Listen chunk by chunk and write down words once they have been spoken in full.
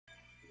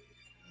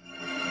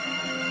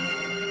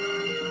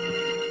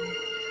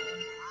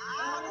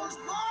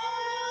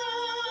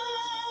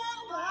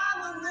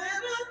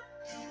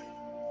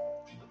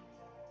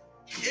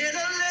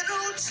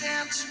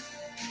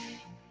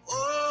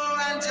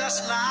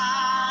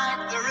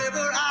like the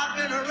river I've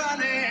been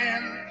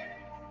running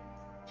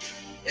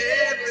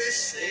ever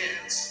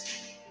since.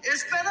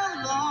 It's been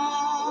a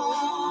long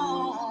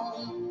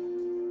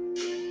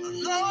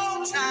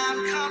time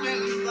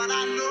coming, but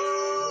I know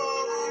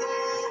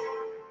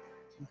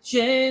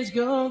change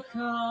gonna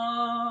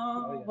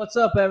come. What's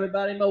up,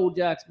 everybody?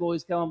 Mojack's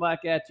boys coming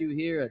back at you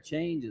here. A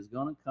change is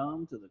gonna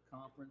come to the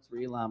conference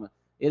realignment.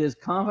 It is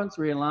conference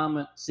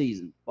realignment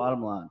season.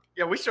 Bottom line.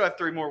 Yeah, we still have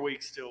 3 more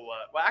weeks till.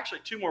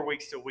 Actually, 2 more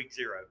weeks till week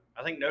 0.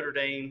 I think Notre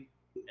Dame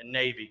and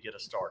Navy get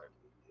us started.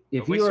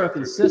 If you are a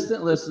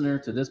consistent listener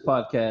to this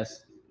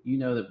podcast, you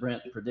know that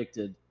Brent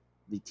predicted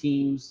the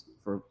teams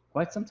for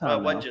quite some time. Well,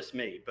 it wasn't just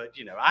me, but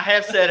I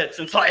have said it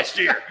since last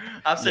year.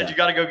 I've said you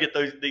got to go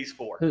get these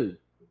 4. Who?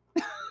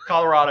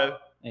 Colorado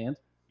and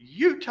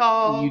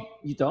Utah.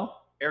 Utah,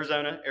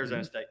 Arizona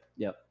State.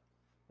 Yep.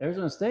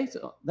 Arizona State.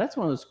 That's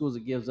one of the schools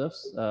that gives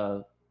us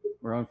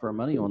run for our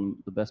money on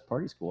the best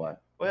party school.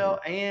 Well,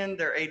 and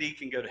their AD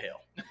can go to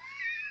hell.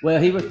 Well,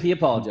 he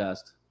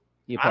apologized.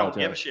 I don't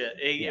give a shit.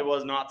 It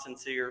was not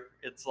sincere.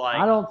 It's like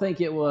I don't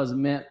think it was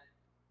meant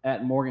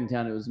at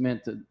Morgantown. It was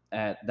meant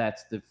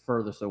that's the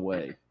furthest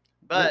away.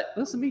 But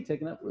listen to me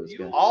taking up for this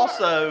guy.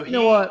 Also, you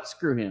know what?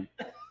 Screw him.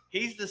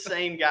 He's the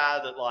same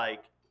guy that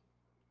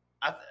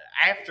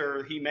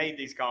after he made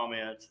these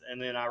comments,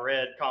 and then I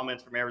read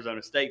comments from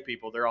Arizona State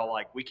people. They're all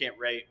like, "We can't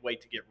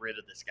wait to get rid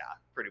of this guy."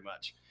 Pretty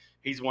much,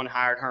 he's one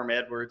hired Herm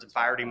Edwards and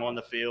fired him on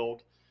the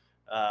field.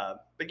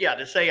 But yeah,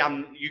 to say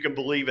you can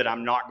believe it,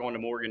 I'm not going to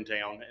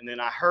Morgantown. And then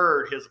I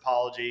heard his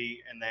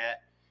apology and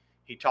that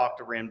he talked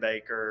to Ren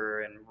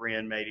Baker and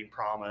Ren made him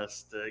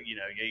promise that, you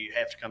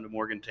have to come to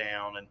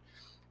Morgantown. And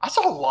I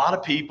saw a lot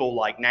of people,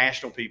 like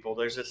national people,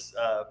 there's this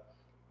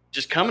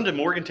just coming to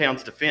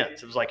Morgantown's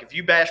defense. It was like, if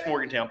you bash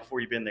Morgantown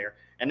before you've been there,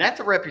 and that's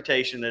a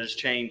reputation that has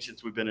changed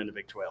since we've been in the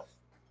Big 12.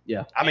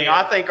 Yeah. I mean,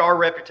 I think our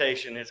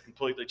reputation has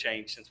completely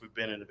changed since we've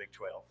been in the Big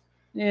 12.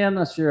 Yeah, I'm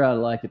not sure I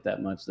like it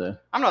that much, though.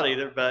 I'm not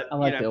either, but I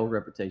like the old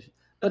reputation.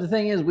 But the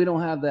thing is, we don't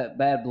have that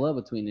bad blood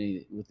within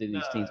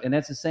these teams, and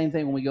that's the same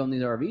thing when we go on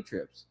these RV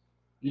trips.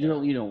 You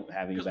don't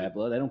have any bad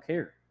blood. They don't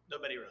care.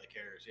 Nobody really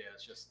cares. Yeah,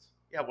 it's just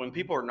when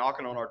people are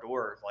knocking on our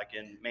door, like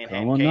in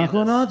Manhattan, come on, Kansas,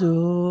 knock on our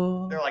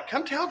door. They're like,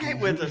 "Come tailgate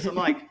with us." I'm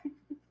like,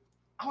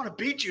 "I want to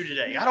beat you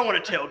today. I don't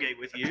want to tailgate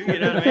with you." You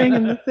know what I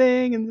mean?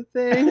 The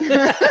thing.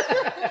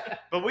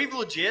 But we've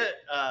legit.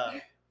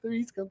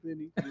 Three's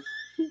Company.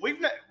 We've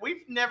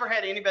never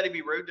had anybody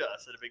be rude to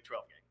us at a Big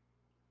 12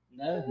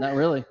 game. No, not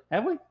really.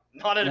 Have we?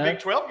 Not at a Big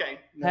 12 game.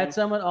 Had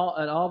some at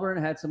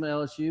Auburn, had some at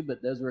LSU,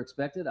 but those were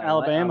expected.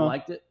 Alabama. I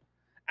liked it.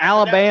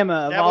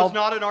 Alabama. That was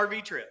not an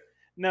RV trip.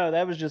 No,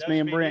 that was just me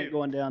and Brent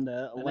going down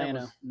to Atlanta.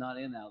 That was not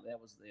in out. That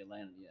was the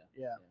Atlanta.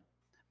 Yeah.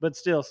 But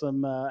still,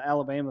 some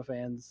Alabama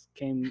fans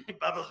came.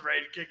 Bubba's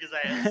ready to kick his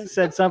ass.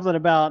 Said something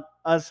about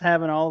us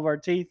having all of our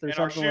teeth or and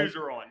something. Our shoes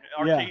are on.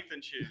 Our teeth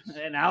and shoes.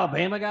 An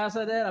Alabama guy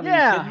said that? I mean,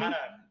 yeah.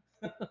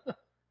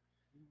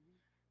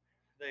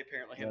 They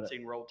apparently haven't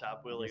seen Roll Tide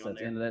Willie on there.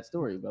 That's the end of that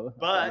story, Bubba.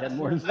 But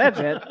more than that's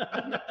it.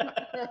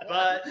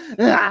 But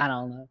I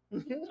don't know.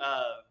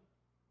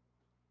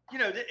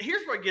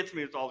 Here's what gets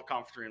me with all the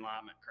conference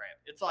realignment crap.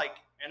 It's like,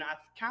 and I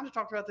kind of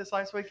talked about this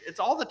last week. It's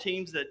all the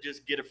teams that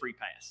just get a free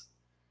pass,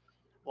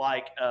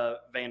 like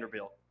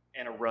Vanderbilt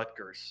and a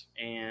Rutgers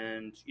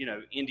and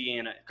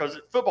Indiana,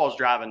 because football's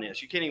driving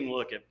this. You can't even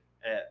look at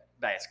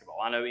basketball.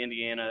 I know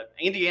Indiana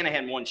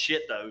hadn't won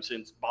shit though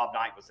since Bob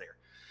Knight was there.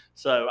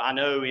 So I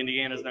know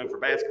Indiana's known for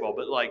basketball,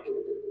 but like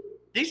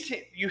these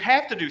you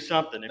have to do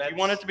something. If you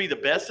want it to be the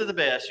best of the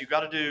best, you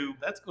got to do.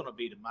 That's going to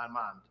be, to my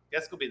mind,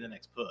 that's going to be the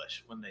next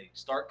push when they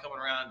start coming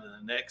around to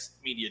the next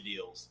media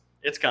deals.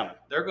 It's coming.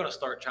 They're going to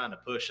start trying to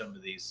push some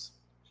of these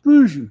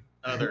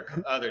other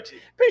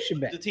teams.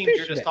 The teams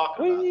you're just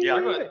talking about.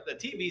 Yeah, the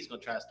TV is going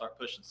to try to start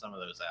pushing some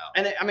of those out.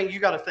 And I mean, you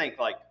got to think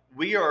like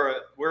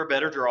we're a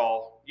better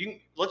draw.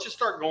 Let's just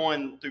start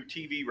going through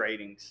TV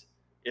ratings.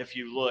 If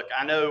you look,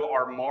 I know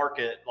our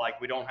market,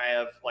 like we don't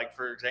have, like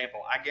for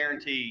example, I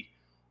guarantee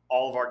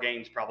all of our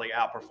games probably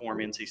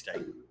outperform NC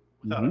State.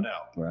 Without a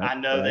doubt. Right, I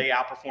know they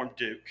outperform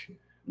Duke.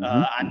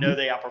 I know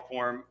they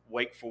outperform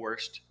Wake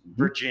Forest,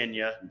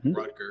 Virginia,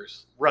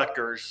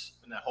 Rutgers,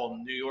 and that whole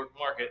New York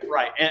market.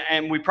 Right.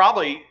 And we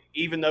probably,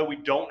 even though we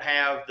don't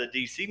have the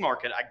DC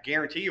market, I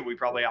guarantee you we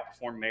probably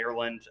outperform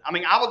Maryland. I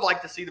mean, I would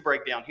like to see the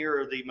breakdown. Here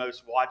are the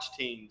most watched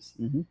teams.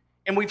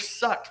 And we've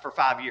sucked for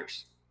 5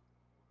 years.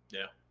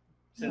 Yeah.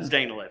 Since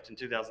Dana left in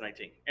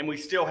 2018. And we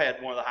still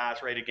had one of the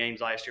highest rated games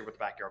last year with the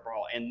Backyard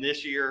Brawl. And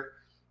this year,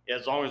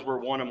 as long as we're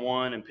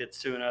 1-1 and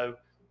Pitt's 2-0,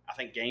 I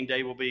think game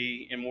day will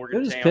be in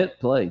Morgantown. Who does Pitt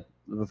play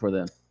before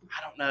then?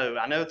 I don't know.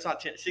 I know it's not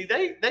Tennessee.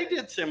 They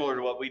did similar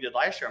to what we did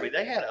last year. I mean,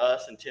 they had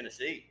us in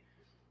Tennessee.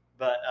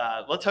 But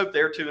let's hope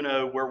they're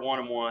 2-0, we're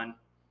 1-1,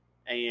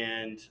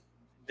 and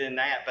then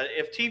that. But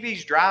if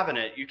TV's driving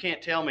it, you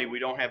can't tell me we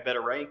don't have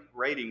better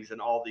ratings than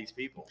all these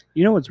people.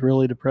 You know what's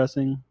really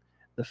depressing?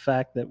 The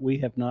fact that we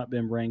have not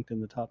been ranked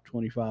in the top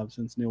 25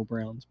 since Neil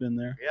Brown's been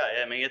there.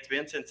 Yeah, I mean, it's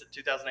been since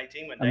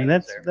 2018 when Dana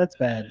was there. That's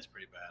bad. It's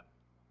pretty bad.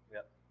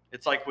 Yep.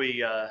 It's like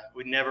we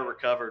never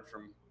recovered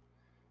from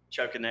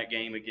choking that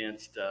game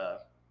against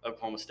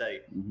Oklahoma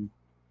State. Mm-hmm.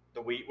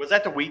 Was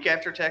that the week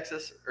after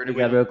Texas, or we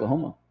got to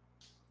Oklahoma?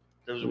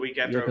 That was a week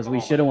after. Yeah, because we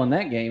should have won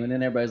that game, and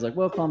then everybody's like,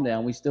 "Well, calm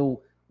down." We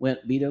still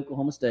beat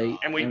Oklahoma State,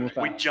 and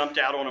we jumped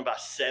out on them by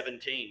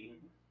 17.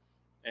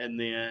 And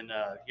then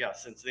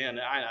since then,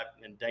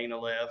 and Dana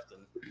left,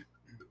 and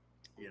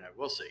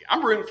we'll see.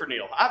 I'm rooting for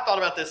Neil. I thought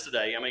about this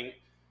today. I mean,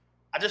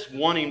 I just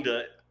want him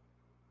to.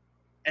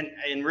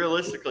 And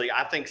realistically,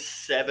 I think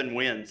 7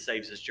 wins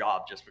saves his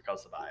job just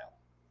because of the buyout.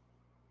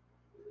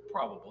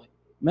 Probably.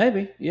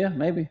 Maybe, yeah,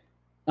 maybe.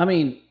 I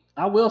mean,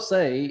 I will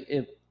say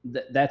if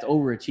that's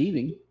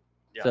overachieving.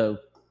 Yeah. So,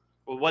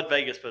 well, what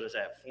Vegas put us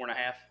at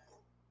 4.5?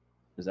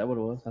 Is that what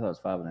it was? I thought it was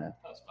 5.5. That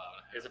was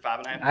 5.5. Is it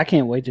 5.5? I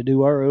can't wait to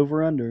do our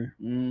over under.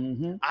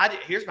 Mm-hmm.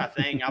 Here's my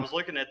thing. I was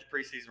looking at the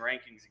preseason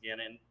rankings again,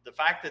 and the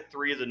fact that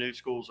 3 of the new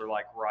schools are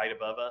like right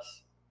above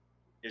us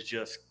is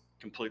just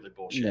completely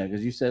bullshit. Yeah,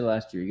 because you said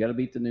last year you got to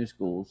beat the new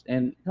schools,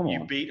 and come on,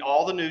 you beat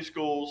all the new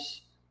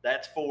schools.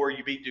 That's 4.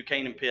 You beat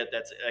Duquesne and Pitt.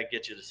 That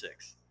gets you to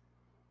 6.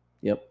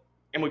 Yep.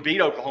 And we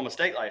beat Oklahoma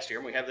State last year,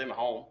 and we have them at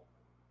home.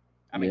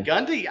 I mean,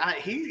 Gundy,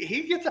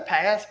 he gets a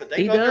pass, but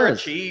they've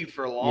underachieved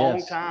for a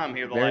long time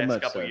here the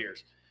last couple of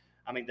years.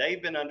 I mean,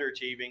 they've been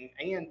underachieving,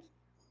 and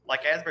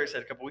like Asbury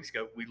said a couple weeks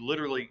ago, we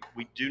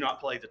do not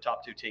play the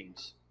top 2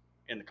 teams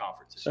in the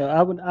conference. So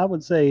I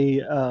would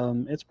say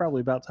it's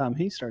probably about time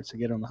he starts to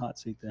get on the hot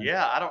seat then.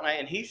 Yeah, I don't know,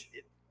 and he's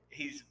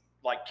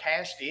like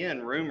cashed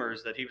in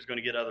rumors that he was going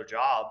to get other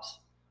jobs,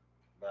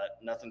 but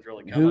nothing's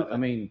really come of it. I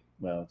mean,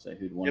 well, I'd say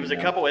who'd won. It was a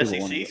couple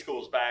SEC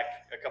schools back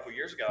a couple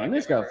years ago. And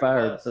this got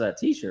fired for that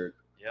T-shirt.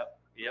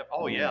 Yep.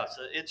 Oh yeah.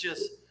 So it's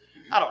just,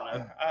 I don't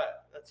know.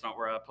 That's not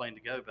where I plan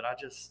to go, but I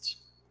just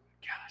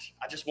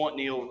want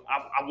Neil.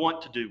 I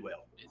want to do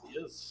well. It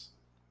is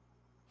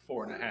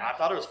 4.5. I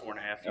thought it was 4.5.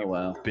 Oh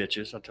wow,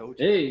 bitches! I told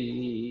you.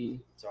 Hey.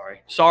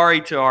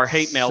 Sorry to our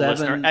hate mail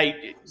listener.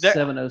 Hey,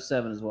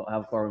 707 is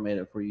how far we made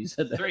it for you.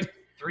 Said that.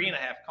 3.5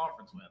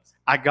 conference wins.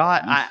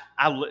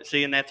 I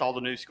see, and that's all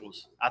the new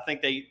schools. I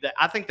think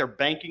they're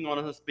banking on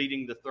us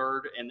beating the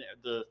 3rd and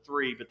the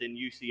 3, but then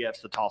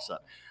UCF's the toss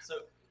up. So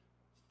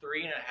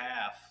 3.5.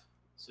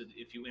 So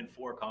if you win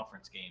 4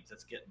 conference games,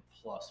 that's getting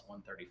plus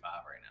 135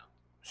 right now.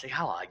 See,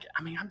 I like it.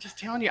 I mean, I'm just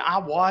telling you, I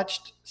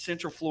watched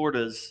Central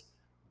Florida's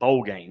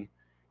bowl game,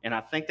 and I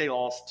think they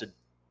lost to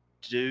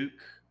Duke,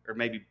 or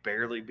maybe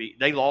barely beat.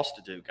 They lost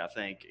to Duke, I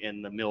think,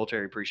 in the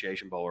Military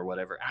Appreciation Bowl or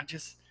whatever.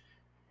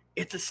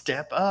 It's a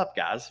step up,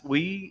 guys.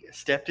 We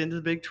stepped into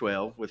the Big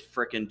 12 with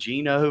frickin'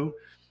 Geno,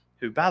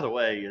 who, by the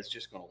way, is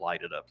just going to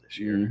light it up this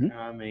year. Mm-hmm.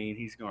 I mean,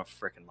 he's going to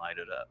frickin' light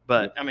it up.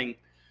 But, I mean,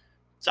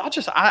 so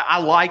I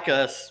like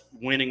us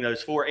winning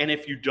those 4. And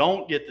if you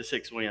don't get the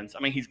 6 wins,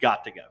 I mean, he's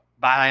got to go.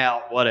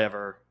 Buyout,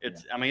 whatever.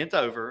 I mean, it's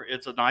over.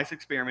 It's a nice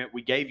experiment.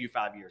 We gave you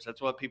 5 years.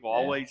 That's what people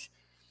always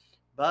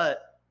 –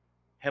 but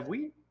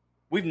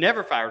we've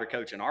never fired a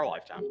coach in our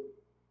lifetime.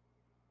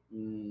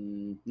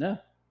 No.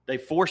 They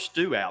forced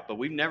Stu out, but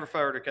we've never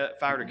fired a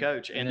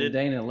coach. And then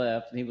Dana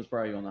left, and he was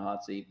probably on the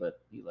hot seat,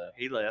 but he left.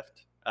 He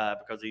left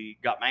because he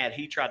got mad.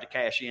 He tried to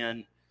cash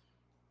in,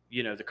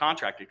 the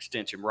contract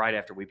extension right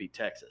after we beat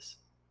Texas,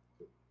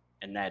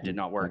 and that did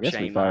not work. I guess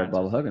we fired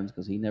Bob Huggins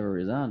because he never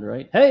resigned,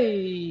 right?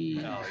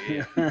 Hey! Oh,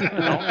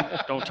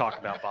 yeah. don't talk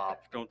about Bob.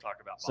 Don't talk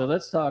about Bob. So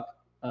let's talk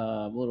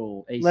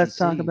little ACC. Let's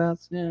talk about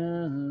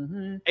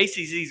ACC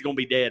is going to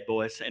be dead,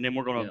 boys, and then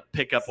we're going to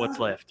pick up what's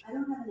left. I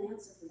don't have an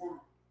answer for that.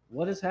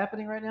 What is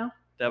happening right now?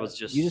 That was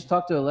just you just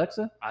talked to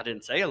Alexa. I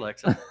didn't say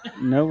Alexa.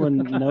 no one.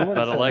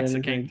 But Alexa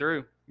came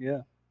through.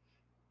 Yeah.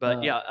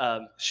 But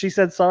she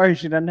said sorry.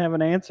 She doesn't have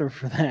an answer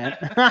for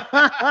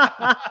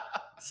that.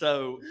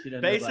 So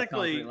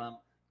basically,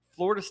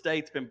 Florida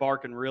State's been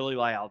barking really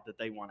loud that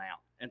they want out,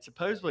 and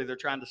supposedly they're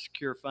trying to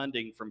secure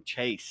funding from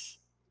Chase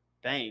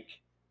Bank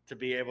to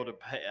be able to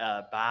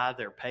buy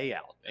their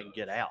payout and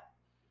get out.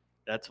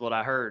 That's what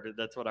I heard.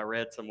 That's what I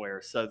read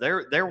somewhere. So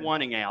they're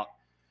wanting out.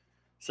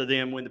 So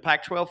then when the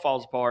Pac-12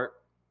 falls apart,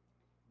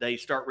 they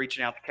start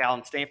reaching out to Cal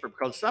and Stanford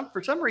because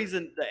for some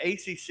reason the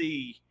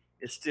ACC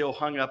is still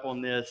hung up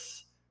on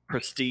this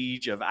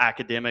prestige of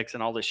academics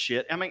and all this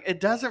shit. I mean, it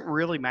doesn't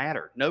really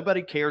matter.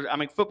 Nobody cares. I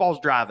mean, football's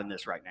driving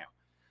this right now.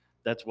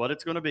 That's what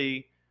it's going to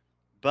be.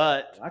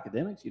 But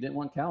academics, you didn't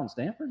want Cal and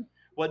Stanford?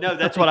 Well, no,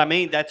 that's what I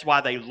mean. That's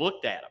why they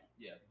looked at them.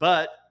 Yeah.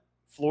 But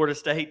Florida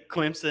State,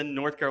 Clemson,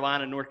 North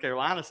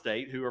Carolina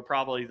State, who are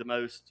probably the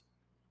most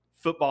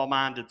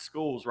football-minded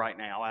schools right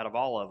now out of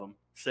all of them,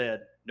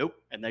 said nope,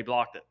 and they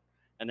blocked it,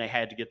 and they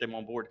had to get them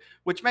on board,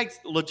 which makes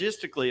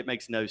logistically it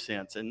makes no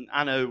sense. And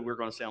I know we're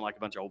going to sound like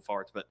a bunch of old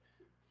farts, but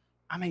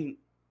I mean,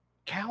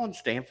 Cal and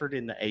Stanford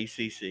in the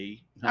ACC.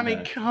 I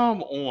mean,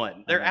 come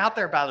on, they're out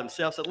there by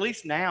themselves. At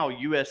least now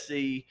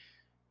USC,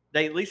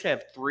 they at least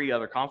have 3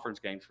 other conference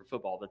games for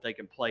football that they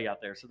can play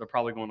out there. So they're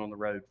probably going on the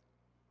road.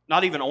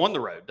 Not even on the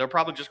road. They're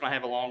probably just going to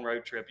have a long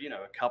road trip,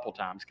 a couple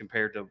times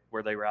compared to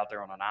where they were out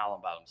there on an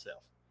island by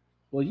themselves.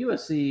 Well,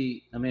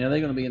 USC, I mean, are they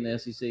going to be in the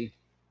SEC?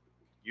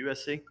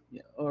 USC?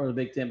 Yeah, or the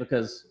Big Ten?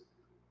 Because,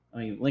 I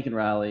mean, Lincoln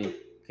Riley,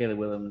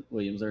 Caleb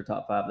Williams, they're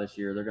top 5 this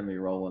year. They're going to be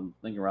rolling.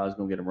 I think Riley's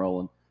going to get them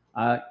rolling.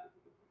 I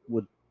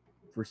would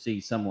foresee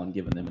someone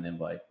giving them an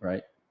invite,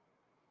 right?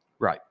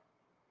 Right.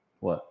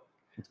 What?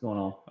 What's going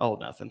on? Oh,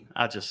 nothing.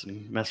 I just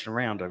am messing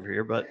around over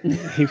here, but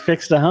He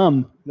fixed a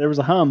hum. There was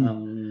a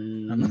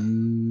hum.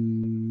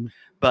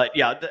 But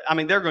yeah, I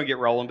mean, they're going to get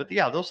rolling. But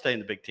yeah, they'll stay in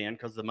the Big Ten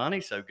because the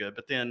money's so good.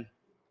 But then,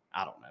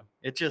 I don't know.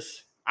 It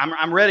just,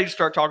 I'm ready to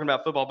start talking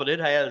about football. But it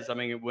has. I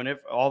mean, when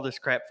all this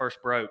crap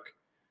first broke,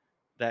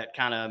 that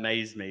kind of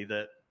amazed me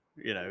that,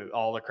 you know,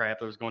 all the crap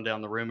that was going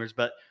down the rumors.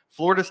 But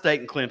Florida State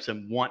and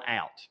Clemson want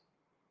out.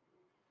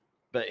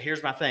 But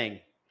here's my thing.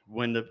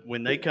 When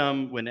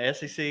the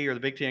SEC or the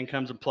Big Ten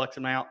comes and plucks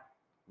them out,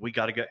 we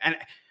got to go. And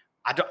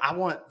I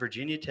want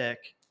Virginia Tech,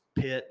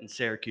 Pitt, and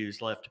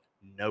Syracuse left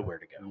nowhere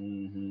to go.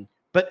 Mm-hmm.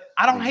 But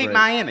I don't hate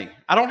Miami.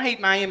 I don't hate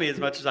Miami as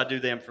much as I do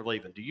them for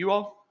leaving. Do you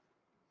all?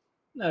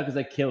 No, because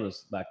they killed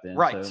us back then.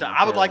 Right. So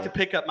I would like to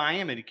pick up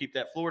Miami to keep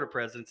that Florida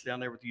presence down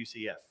there with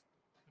UCF.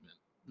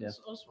 Yeah. I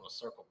just want to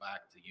circle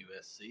back to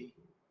USC.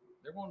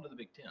 They're going to the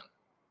Big Ten.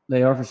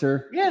 They are for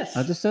sure? Yes.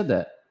 I just said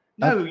that.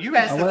 No, you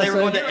asked if they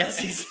were going to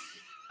SEC.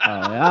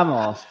 Oh, yeah, I'm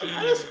lost.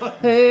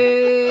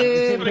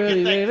 Hey,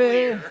 pretty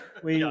baby.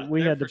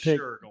 We had to pick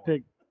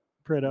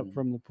Pritt up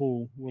from the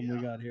pool when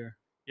we got here.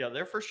 Yeah,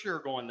 they're for sure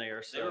going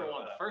there. So they were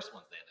one of the first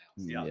ones they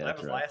announced. Yeah, that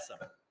was last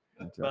summer.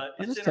 That's right.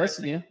 But I'm it's just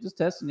testing you. Just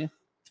testing you.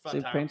 It's fun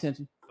See, times. paying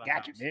attention.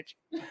 Got you,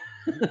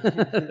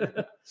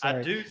 bitch.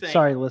 I do think.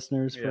 Sorry,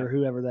 listeners, for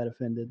whoever that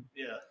offended.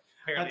 Yeah.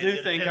 I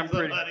do think I'm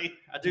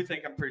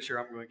pretty sure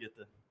I'm going to get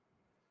the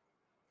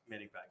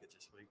mini package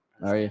this week.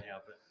 Are you?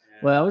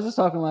 Well, I was just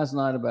talking last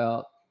night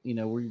about, you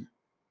know,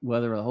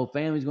 whether the whole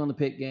family's going to the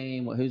Pitt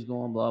game, who's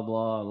going, blah,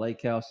 blah,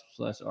 lake house /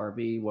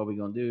 RV, what are we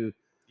going to do?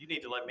 You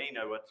need to let me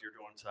know what you're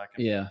doing so I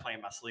can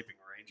plan my sleeping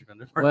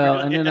arrangement. Well,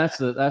 and then that's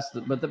the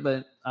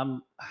but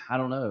I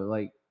don't know,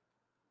 like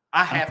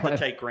I have to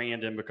take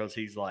Grandin because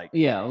he's like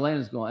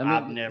Landon's going. I mean,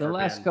 I've never the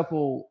last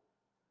couple.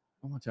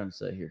 What am I trying to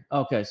say here?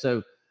 Okay,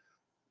 so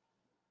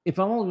if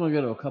I'm only going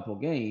to go to a couple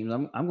games,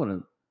 I'm going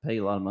to pay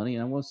a lot of money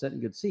and I'm going to sit in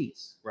good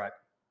seats. Right.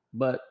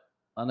 But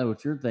I know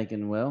what you're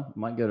thinking. Well, I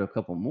might go to a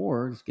couple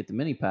more, just get the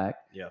mini pack.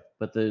 Yeah.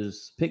 But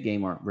those Pitt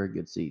game aren't very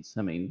good seats.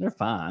 I mean, they're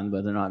fine,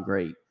 but they're not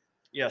great.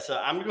 Yeah, so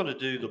I'm going to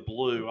do the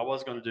blue. I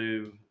was going to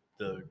do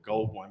the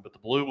gold one, but the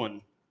blue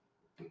one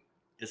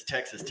is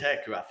Texas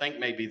Tech, who I think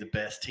may be the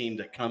best team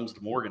that comes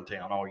to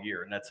Morgantown all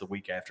year, and that's the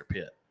week after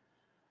Pitt.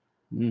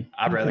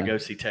 I'd rather go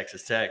see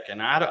Texas Tech,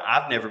 and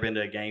I've never been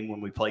to a game when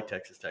we played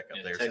Texas Tech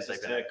up there since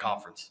they've been at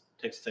conference.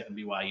 Texas Tech and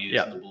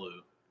BYU in the blue.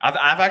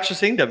 I've actually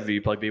seen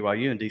WVU play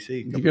BYU in DC.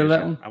 Did you go to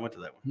that one? I went to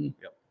that one.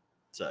 Yep.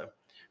 So,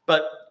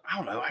 but I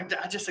don't know. I'm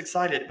just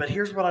excited. But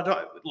here's what I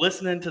don't.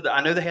 Listening to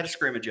I know they had a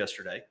scrimmage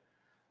yesterday.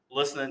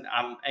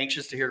 I'm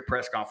anxious to hear the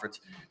press conference.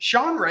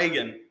 Sean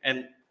Reagan,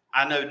 and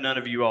I know none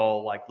of you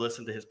all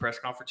listened to his press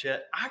conference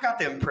yet. I got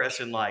the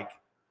impression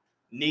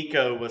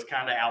Nico was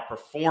kind of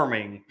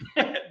outperforming.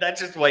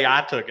 That's just the way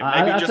I took it.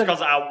 Maybe just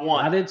because I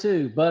won. I did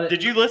too. But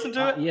did you listen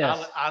to it?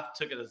 Yes. I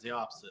took it as the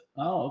opposite.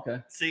 Oh, okay.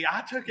 See, I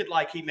took it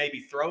like he may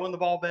be throwing the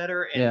ball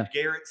better, and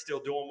Garrett's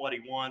still doing what he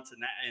wants,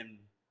 and.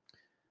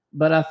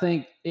 But I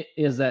think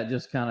is that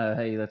just kind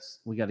of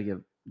we got to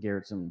give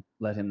Garrett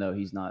let him know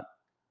he's not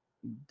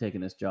taking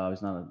this job.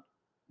 He's not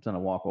a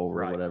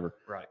walkover or whatever.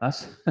 Right.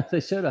 They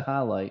showed a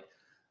highlight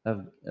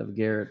of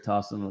Garrett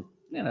tossing,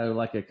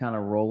 like a kind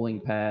of rolling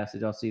pass.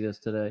 Did y'all see this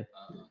today?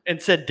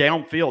 And said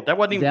downfield. That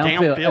wasn't even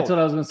downfield. That's what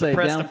I was going to say.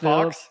 Preston downfield.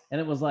 Fox.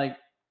 And it was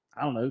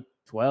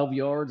 12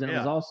 yards. And it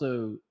was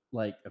also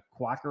like a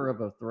quacker of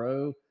a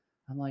throw.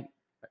 I'm like,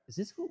 is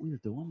this what we're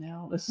doing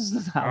now? This is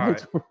the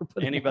highlights we're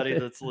putting. Anybody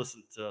that's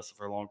listened to us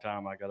for a long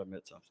time, I got to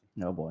admit something.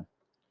 Oh, boy.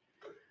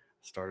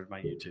 Started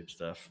my YouTube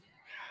stuff.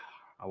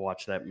 I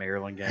watched that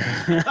Maryland game.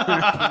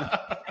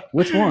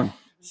 Which one?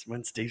 It's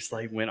when Steve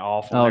Slade went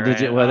off. Did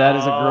you? Well, that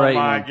is a great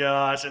one. Oh, my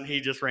gosh. And he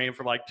just ran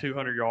for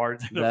 200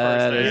 yards in the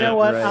first half. You know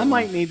what? I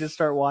might need to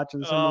start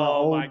watting some of the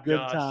old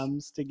good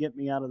times to get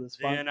me out of this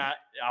funk. Then I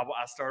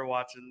started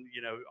watching,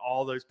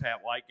 all those Pat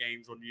White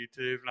games on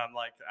YouTube. And I'm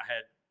like,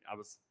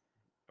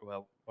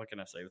 well, what can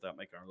I say without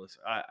making our list?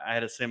 I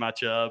had a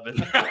semi-chub.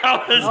 And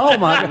oh,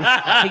 my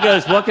God. He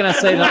goes, what can I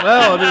say?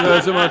 Oh, I did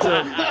a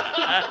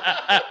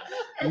semi-chub.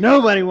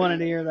 Nobody wanted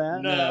to hear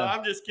that. No,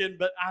 I'm just kidding.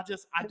 But I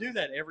do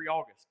that every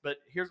August. But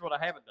here's what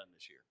I haven't done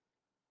this year.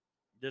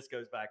 This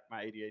goes back,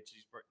 my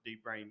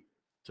ADHD brain,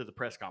 to the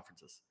press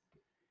conferences.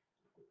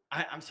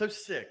 I'm so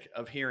sick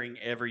of hearing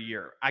every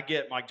year. I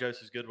get Mike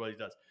Joseph's good what he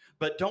does.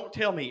 But don't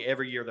tell me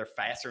every year they're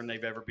faster than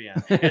they've ever been.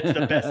 It's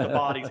the best of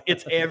bodies.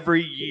 It's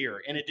every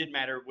year. And it didn't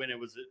matter when it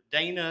was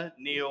Dana,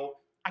 Neil.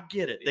 I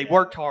get it. They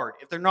worked hard.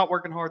 If they're not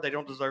working hard, they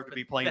don't deserve to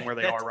be playing where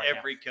they are right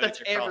every now. Coach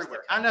That's across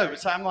everywhere. the I know.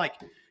 So I'm like,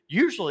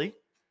 usually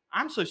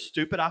I'm so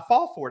stupid I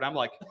fall for it. I'm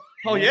like,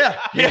 oh, yeah,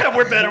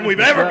 we're better than we've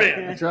ever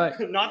been. That's right.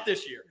 Not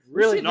this year.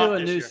 Really not do a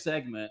this new year.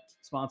 segment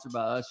sponsored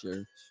by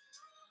Usher.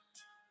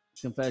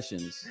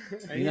 Confessions.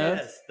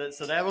 Yes.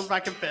 So that was my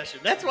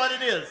confession. That's what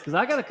it is. Because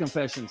I got a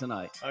confession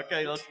tonight.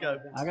 Okay, let's go.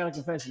 I got a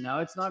confession.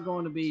 Now, it's not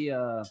going to be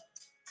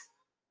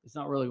It's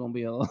not really going to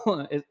be a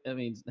long. It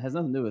has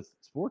nothing to do with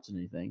sports or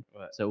anything.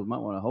 What? So we might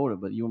want to hold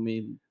it. But you want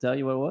me to tell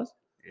you what it was?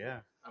 Yeah.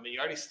 I mean, you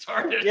already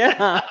started.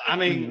 Yeah. I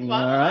mean,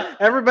 All right.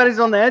 Everybody's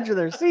on the edge of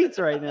their seats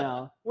right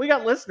now. We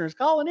got listeners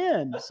calling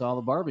in. Saw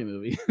the Barbie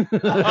movie.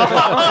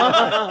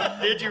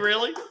 Did you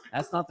really?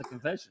 That's not the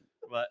confession.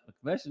 What? The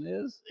confession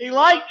is He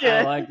liked it.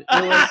 I liked it.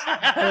 It was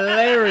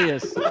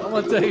hilarious. I'm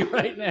gonna tell you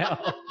right now.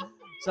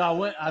 So I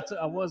went. I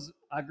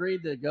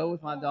agreed to go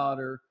with my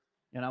daughter,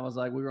 and I was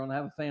like, we were gonna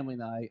have a family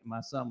night.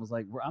 My son was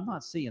like, I'm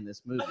not seeing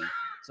this movie.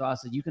 So I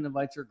said, you can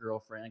invite your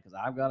girlfriend because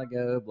I've got to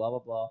go. Blah blah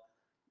blah.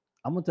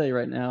 I'm gonna tell you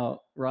right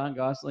now, Ryan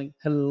Gosling,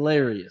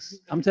 hilarious.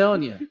 I'm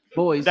telling you,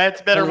 boys.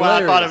 That's better than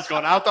hilarious. what I thought it was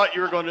going. I thought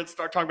you were going to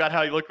start talking about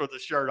how he looked with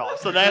his shirt off.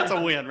 So that's a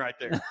win right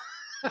there.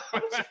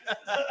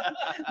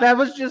 That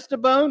was just a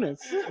bonus.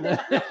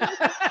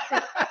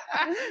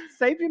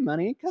 Save your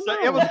money. Come So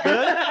on. it was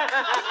good.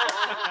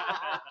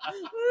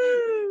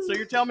 So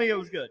you're telling me it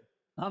was good?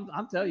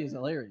 I'm telling you, it's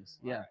hilarious.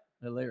 Yeah,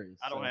 hilarious.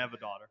 I don't So- have a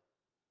daughter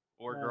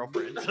or a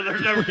girlfriend, so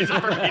there's no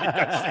reason for me to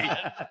go see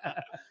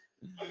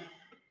it.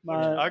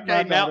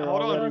 Okay, now, daughter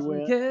hold on. already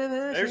went.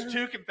 There's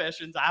two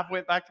confessions. I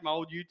went back to my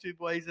old YouTube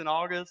ways in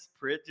August.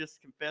 Pritt just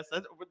confessed.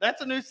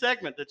 That's a new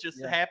segment that just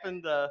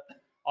happened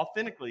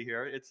authentically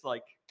here. It's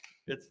like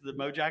it's the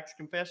Mojack's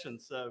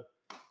confessions. So,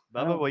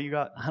 Bubba, what you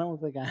got? I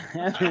don't think I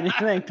have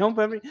anything. Don't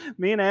put me.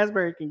 Me and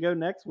Asbury can go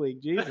next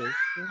week. Jesus.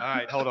 All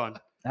right, hold on.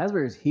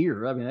 Asbury's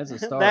here. I mean, that's a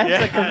start. That's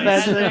Yeah. a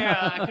confession.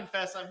 I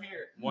confess I'm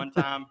here. One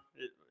time,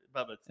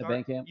 Bubba, At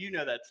band camp? you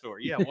know that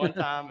story. Yeah, one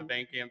time at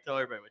band camp. Tell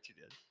everybody what you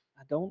did.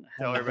 I don't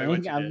Tell have everybody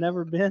what you I've did.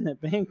 never been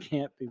at band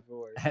camp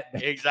before.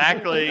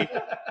 Exactly.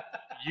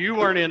 You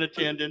weren't in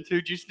attendance.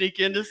 Who'd you sneak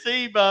in to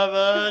see,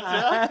 Bubba?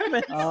 I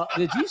haven't-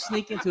 Did you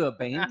sneak into a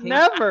band camp?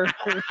 Never.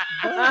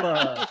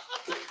 Bubba.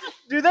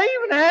 Do they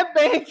even have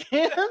band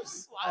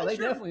camps? Oh, they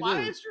definitely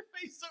why do. is your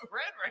face so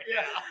red right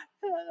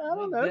now? I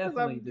don't They know because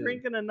definitely I'm do.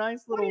 drinking a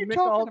nice What are little you Mick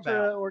talking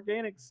Ultra about?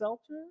 organic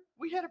seltzer.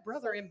 We had a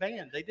brother in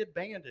band. They did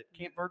band at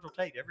Camp Virgil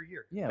Tate every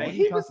year. Yeah, Band what are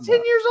you He was talking 10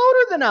 about? years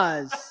older than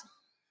us.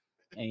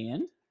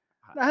 And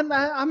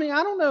I mean,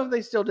 I don't know if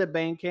they still did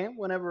band camp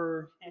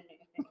whenever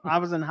I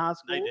was in high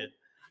school. They did.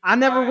 I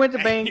never Alright. went to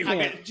band You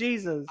camp. got-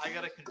 Jesus. I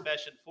got a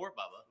confession for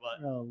Bubba. What?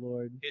 Oh,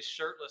 Lord. His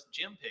shirtless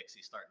gym pics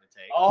he's starting to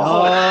take.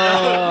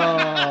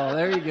 oh,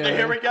 there you go.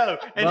 Here we go.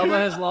 And Bubba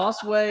has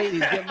lost weight.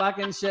 He's getting back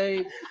in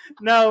shape.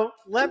 No,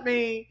 let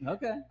me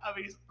Okay. I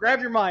mean,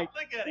 grab your mic.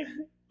 Look at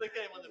him. Look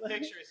at him on the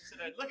pictures. He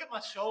said, "Look at my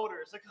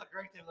shoulders. Look how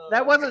great they look."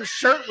 That wasn't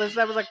shirtless.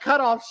 That was a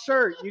cutoff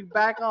shirt. You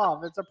back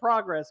off. It's a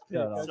progress pic.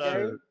 Cut off Okay?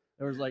 shirt.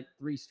 There was like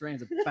 3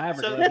 strands of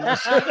fabric So- left in the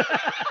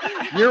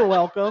shirt. You're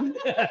welcome.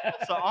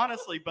 So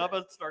honestly,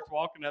 Bubba starts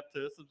walking up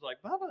to us and was like,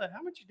 "Bubba,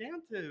 how much you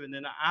down to?" And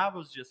then I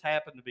was just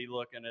happened to be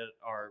looking at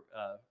our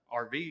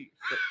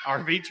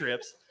RV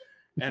trips,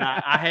 and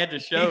I had to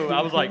show.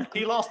 I was like,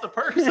 he lost a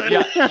person.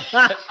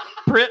 Yeah.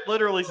 Britt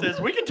literally says,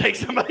 "We can take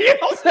somebody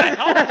else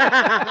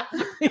now."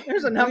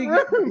 There's enough we,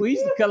 room. we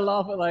used to cut it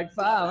off at like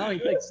 5. I only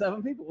take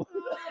 7 people.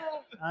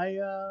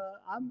 I'm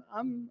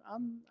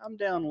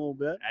down a little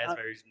bit.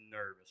 Asbury's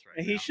nervous right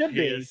now. He should He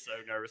be. is so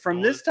nervous. From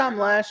Well, this time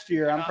last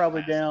year, You're I'm not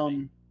probably fast, I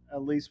down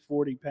at least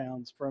 40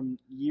 pounds. From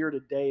year to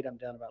date, I'm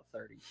down about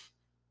 30.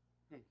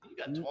 You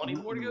got 20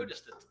 more to go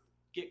just to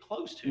get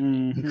close to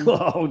me. Mhm.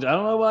 Oh, I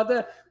don't know about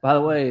that. By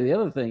the way, the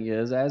other thing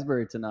is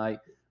Asbury tonight,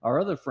 our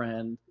other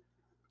friend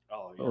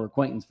Oh, or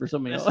acquaintance for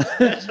somebody This, else,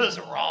 this was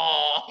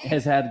wrong.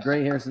 has had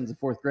gray hair since the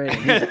 4th grade.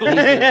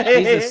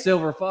 He's a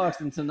silver fox.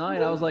 And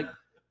tonight I was like,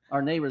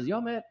 our neighbors,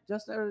 y'all met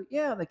just there?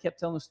 Yeah. They kept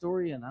telling the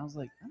story. And I was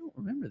like, I don't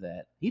remember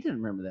that. He didn't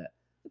remember that.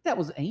 But that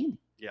was Andy.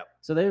 Yep.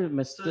 So they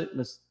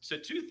So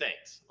 2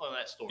 things on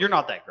that story. You're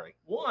not that great.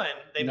 One,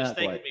 they Not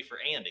mistaken quite. me for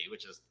Andy,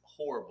 which is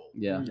horrible.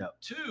 yeah.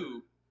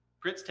 2,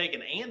 Britt's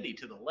taking Andy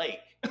to the lake.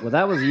 Well,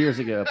 that was years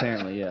ago,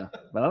 apparently. Yeah.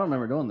 But I don't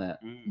remember doing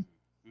that.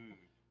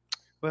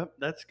 Well,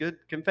 that's good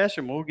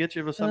confession. We'll get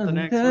you with something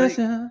next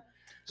week.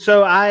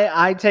 So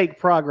I take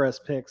progress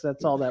pics.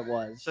 That's all that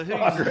was. So who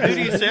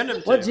do you send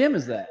them to? What gym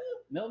is that?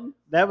 Milton?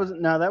 That was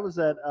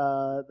at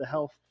the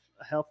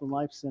Health and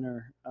Life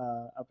Center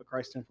up at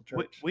Christ Temple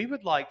Church. We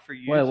would like for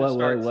you Whoa, to whoa,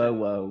 start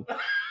whoa.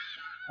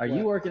 Are you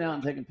What? working out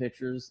and taking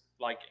pictures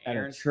like at a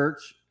Aaron.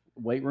 church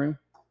weight room?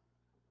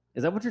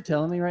 Is that what you're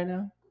telling me right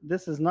now?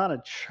 This is not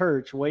a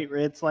church weight.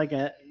 It's like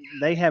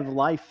they have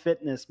life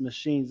fitness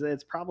machines.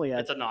 It's probably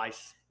It's a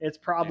nice.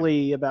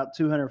 about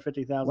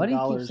 $250,000. Why do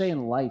you keep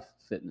saying life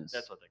fitness?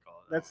 That's what they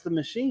call it. That's the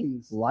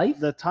machines. Life?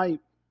 The type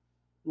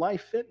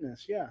Life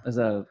Fitness. Yeah. Is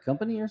that a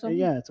company or something?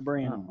 Yeah, it's a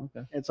brand. Oh,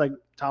 okay. It's like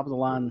top of the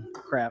line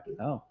crap.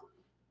 Oh,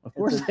 of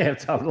course It's a- they have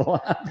top of the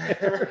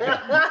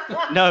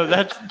line. No,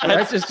 that's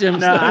Righteous Jim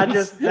No,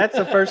 Stones. that's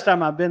the first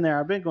time I've been there.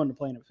 I've been going to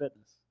Planet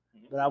Fitness,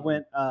 but I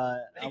went.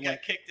 He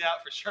got kicked out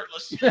for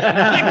shirtless.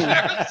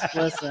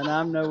 Listen,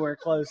 I'm nowhere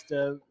close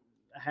to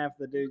half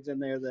the dudes in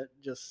there that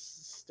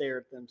just stare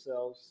at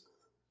themselves.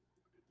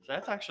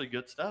 That's actually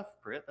good stuff,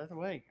 Britt. That's the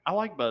way. I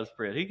like Buzz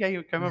Britt. He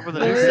come up with a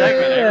new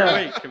segment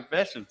every week.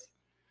 Confessions.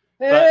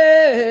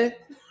 Hey.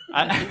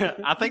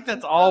 I think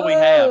that's all we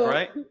have,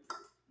 right?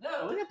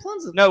 No, we got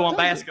tons of No, on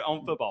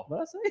football.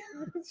 What I say?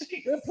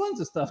 We have tons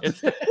of stuff. We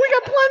got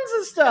tons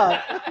of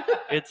stuff.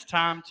 It's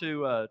time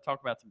to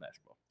talk about some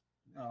basketball.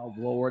 Oh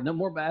Lord, no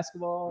more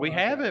basketball. We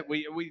have it.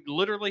 We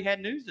literally had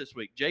news this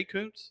week. Jay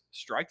Kuntz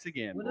strikes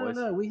again, boys.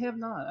 No, we have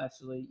not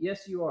actually.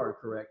 Yes, you are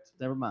correct.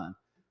 Never mind.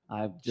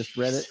 I've just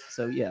read it.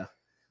 So yeah,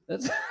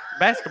 that's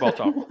basketball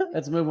talk.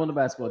 Let's move on to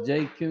basketball.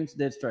 Jay Kuntz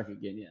did strike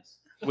again. Yes.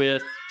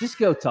 With just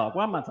go talk.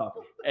 Why am I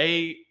talking?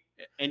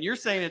 And you're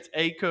saying it's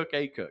A Cook.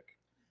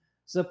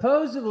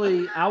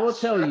 Supposedly, I will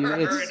tell you,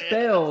 it's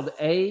spelled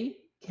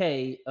AKOK.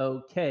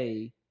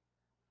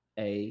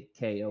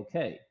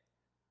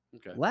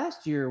 Okay.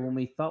 Last year, when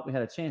we thought we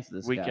had a chance at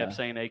this we kept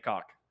saying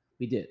ACOC.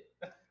 We did.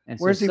 And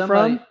where's he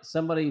from?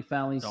 Somebody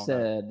finally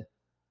said,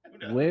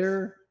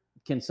 "Where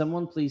can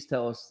someone please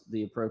tell us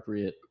the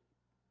appropriate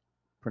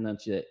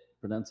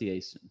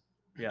pronunciation?"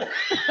 Yeah.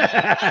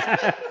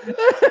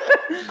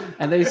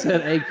 And they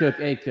said A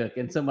Cook,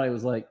 and somebody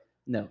was like,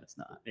 "No, it's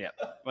not." Yeah.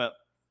 Well,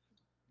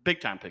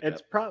 big time pickup.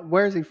 It's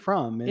where's he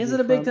from? Is it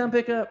a big time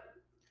pickup?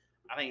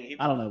 I mean,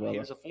 I don't know. He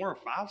was a 4 or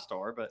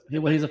 5-star, but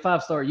he's a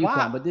 5-star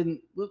UConn, but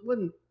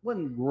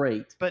wasn't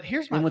great. But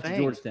here's my thing. Went to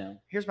Georgetown.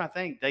 Here's my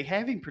thing. They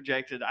have him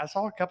projected. I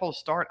saw a couple of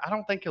start. I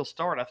don't think he'll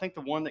start. I think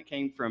the one that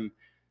came from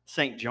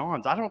St.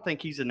 John's. I don't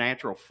think he's a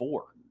natural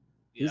 4.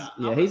 He's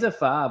a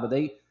 5,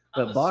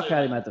 but Bach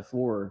had him at the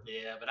 4.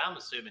 Yeah, but I'm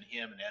assuming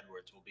him and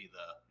Edwards will be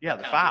the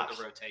 5s.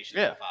 The rotation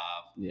of the 5.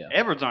 Yeah,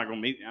 Edwards not going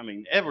to meet. I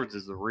mean, Edwards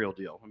is the real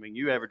deal. I mean,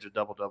 you average a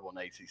double in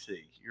ACC.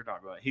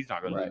 He's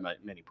not going to need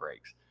many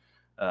breaks.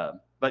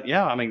 But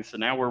yeah, I mean, so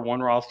now we're one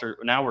roster.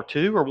 Now we're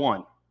 2 or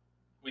 1.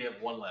 We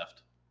have 1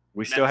 left.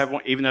 We still have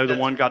one, even though the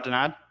one got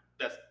denied.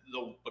 That's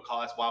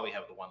why we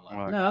have the 1 left.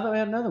 Right. No, I thought we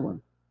had another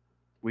one.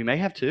 We may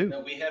have 2.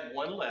 No, we had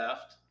 1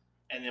 left,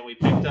 and then we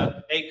picked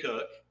up A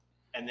Cook.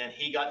 And then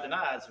he got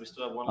denied, so we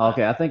still have 1 left.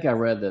 Okay, I think I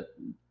read that,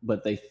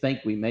 but they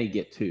think we may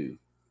get 2,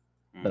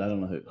 but I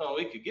don't know who. Oh,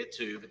 we could get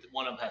 2, but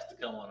one of them has to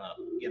come on a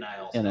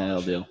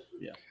NIL deal.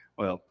 Yeah.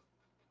 Well,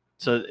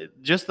 so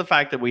just the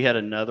fact that we had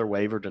another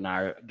waiver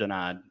denied.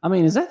 I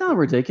mean, is that not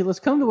ridiculous?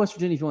 Come to West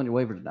Virginia if you want your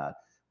waiver denied.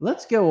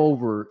 Let's go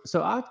over.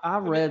 So I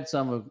read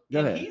some of. Go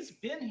ahead. He's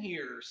been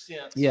here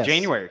since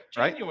January,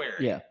 right? January.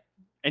 Yeah.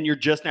 And you're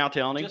just now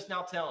telling him? Just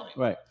now telling him.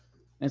 Right.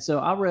 And so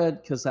I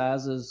read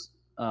Casaz's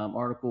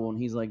article, and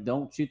he's like,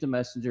 "Don't shoot the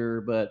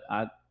messenger," but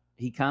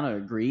he kind of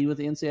agreed with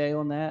the NCAA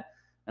on that,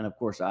 and of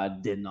course I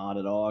did not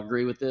at all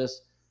agree with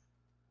this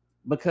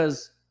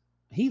because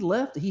he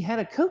left. He had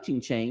a coaching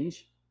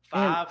change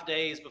 5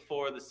 days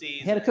before the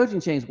season. He had a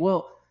coaching change.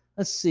 Well,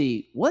 let's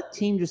see, what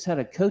team just had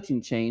a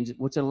coaching change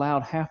which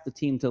allowed half the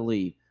team to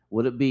leave?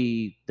 Would it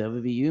be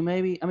WVU?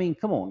 Maybe. I mean,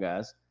 come on,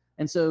 guys.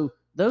 And so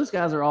those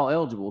guys are all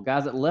eligible,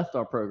 guys that left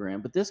our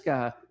program. But this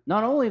guy,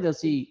 not only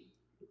does he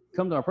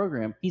come to our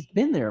program, he's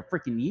been there a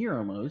freaking year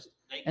almost,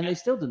 and they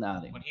still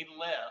denied him. When he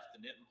left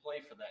and didn't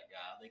play for that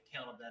guy, they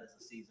counted that as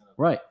a season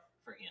for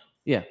him.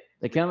 Yeah,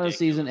 they counted a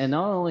season, and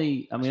not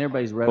only, I mean,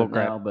 everybody's read it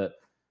now, but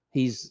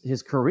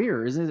his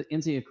career, his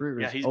NCAA career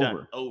is he's over.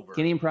 Done. Over.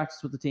 Can't even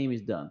practice with the team.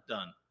 He's done.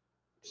 Done.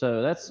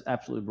 So that's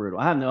absolutely brutal.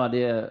 I have no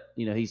idea.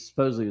 You know, he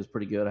supposedly was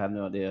pretty good. I have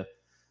no idea.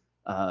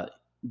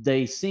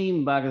 They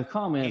seem, by the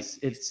comments,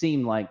 it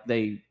seemed like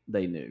they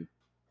knew.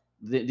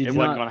 It wasn't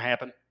going to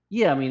happen.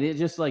 Yeah, I mean, it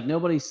just like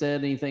nobody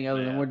said anything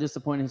other than we're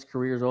disappointed his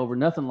career's over.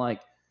 Nothing like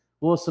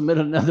we'll submit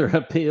another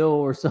appeal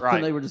or something. Right.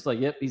 They were just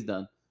like, "Yep, he's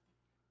done."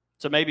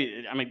 So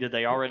maybe, I mean, did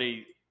they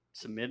already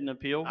submit an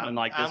appeal? And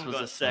like this was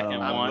the second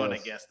one. I'm going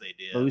to guess they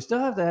did. But we still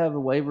have to have a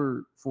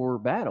waiver for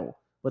battle.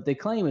 But they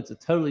claim it's a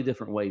totally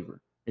different waiver.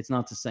 It's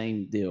not the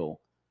same deal.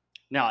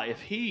 Now,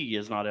 if he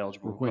is not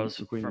eligible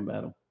for Queen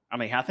battle, I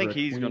mean, I think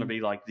he's going to be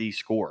like the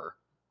scorer.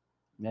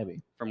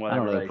 Maybe. From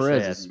whatever I don't know.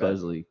 Perez is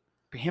supposedly.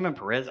 Him and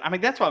Perez. I mean,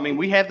 that's what I mean.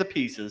 We have the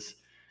pieces.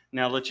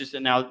 Now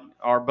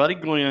our buddy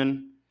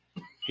Glenn,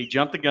 he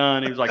jumped the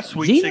gun. He was like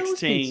Sweet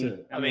 16.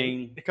 I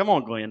mean, come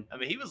on, Glenn. I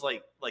mean, he was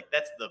like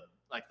that's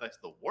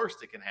the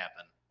worst that can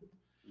happen.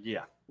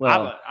 Yeah.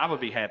 Well, I would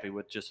be happy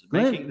with just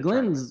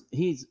Glenn's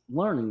he's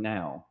learning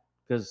now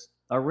because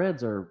our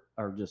Reds are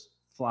just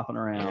flopping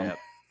around. Yeah.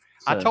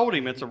 So. I told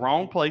him it's a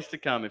wrong place to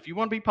come. If you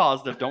want to be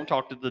positive, don't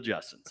talk to the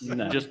Justins.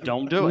 No. Just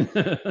don't do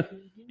it.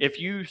 If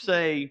you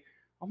say,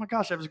 "Oh my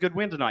gosh, that was a good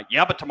win tonight,"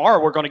 yeah, but tomorrow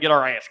we're going to get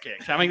our ass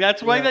kicked. I mean, that's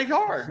the way they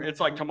are.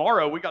 It's like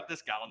tomorrow we got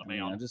this guy on the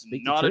mound.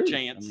 Not a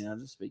chance. I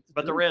just speak.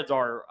 But the Reds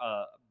are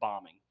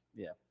bombing.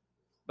 Yeah.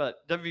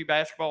 But WV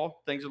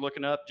basketball, things are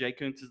looking up. Jay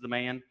Kuntz is the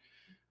man,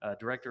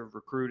 director of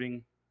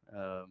recruiting.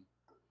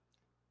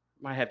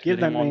 Might have to give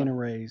that man a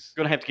raise.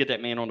 Going to have to get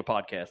that man on the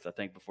podcast, I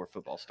think, before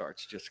football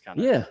starts. Just kind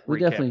of we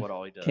definitely what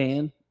all he does.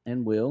 Can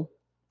and will.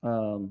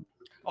 And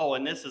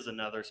this is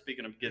another.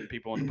 Speaking of getting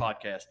people on the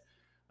podcast,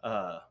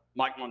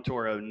 Mike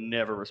Montoro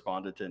never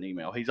responded to an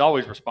email. He's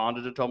always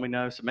responded and told me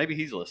no, so maybe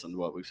he's listened to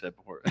what we've said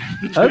before.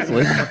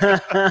 Hopefully.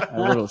 A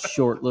little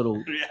short,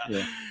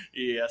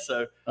 Yeah.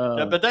 So,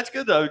 but that's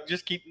good though.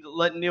 Just keep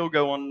letting Neil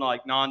go on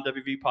like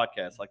non-WV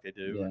podcasts like they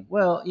do. Yeah.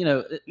 Well,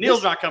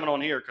 Neil's not coming on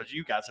here because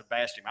you guys have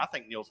bashed him. I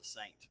think Neil's a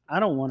saint. I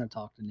don't want to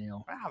talk to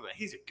Neil. Wow, but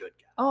he's a good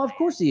guy. Oh, of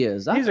course he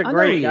is. He's a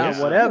great guy.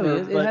 Whatever.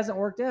 It hasn't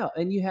worked out,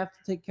 and you have to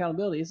take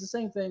accountability. It's the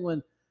same thing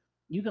when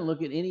you can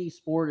look at any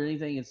sport or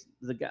anything. It's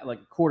the guy like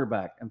a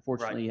quarterback.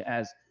 Unfortunately,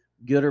 as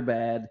good or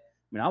bad. I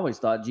mean, I always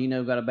thought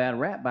Geno got a bad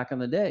rap back in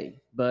the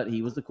day, but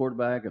he was the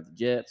quarterback of the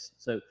Jets.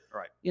 So,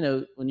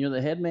 when you're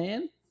the head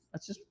man,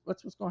 that's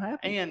what's going to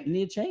happen. And you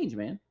need to change,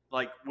 man.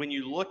 Like when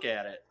you look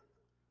at it,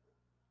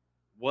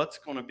 what's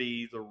going to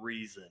be the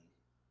reason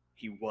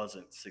he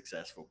wasn't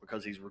successful?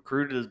 Because he's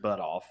recruited his butt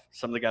off.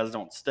 Some of the guys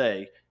don't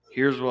stay.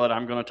 Here's what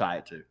I'm going to tie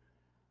it to.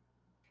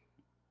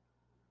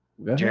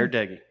 Jared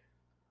Deggy.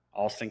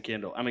 Austin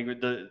Kendall. I mean,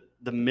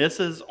 the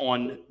misses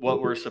on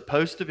what were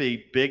supposed to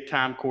be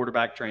big-time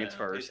quarterback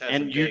transfers,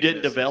 and you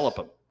didn't develop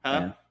them. Huh?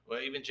 Yeah.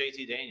 Well, even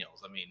JT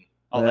Daniels. I mean.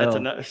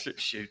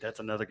 That's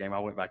another game I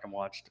went back and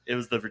watched. It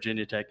was the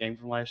Virginia Tech game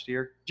from last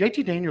year.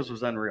 JT Daniels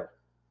was unreal.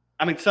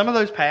 I mean, some of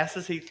those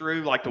passes he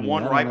threw, like the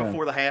one right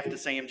before the half to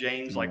Sam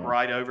James, like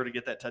right over to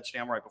get that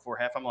touchdown right before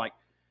half, I'm like,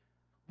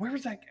 where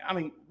was that? I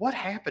mean, what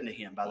happened to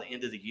him by the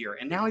end of the year?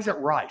 And now he's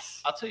at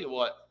Rice. I'll tell you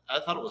what,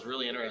 I thought it was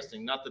really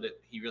interesting. Not that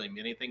he really meant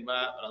anything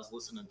by it, but I was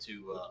listening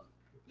to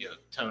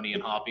Tony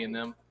and Hoppy and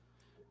them.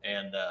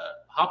 And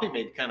Hoppy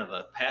made kind of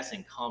a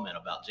passing comment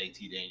about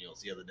JT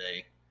Daniels the other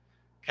day.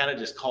 Kind of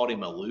just called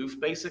him aloof,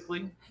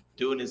 basically,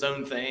 doing his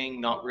own thing,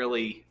 not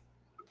really.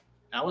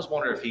 I was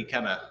wondering if he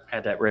kind of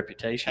had that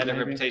reputation.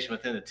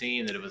 Within the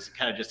team that it was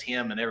kind of just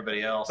him and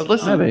everybody else. But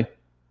listen,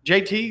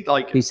 JT,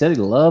 like he said, he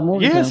loved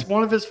more. Yes,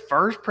 one of his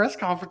first press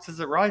conferences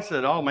at Rice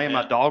said, "Oh man,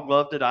 my dog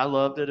loved it. I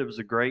loved it. It was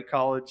a great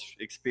college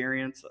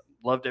experience.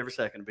 Loved every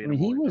second of being."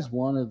 He was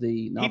one of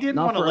the. He didn't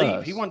want to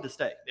leave. He wanted to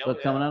stay.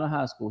 But coming out of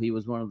high school, he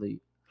was one of the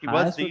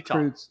highest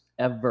recruits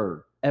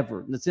ever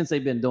since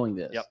they've been doing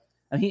this. Yep.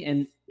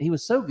 And he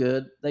was so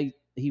good,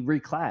 he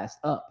reclassed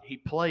up. He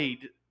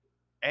played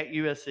at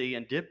USC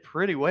and did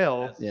pretty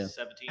well as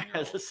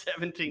a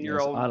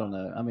 17-year-old. I don't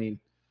know. I mean,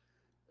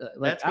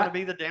 that's going to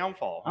be the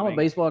downfall. I'm a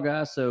baseball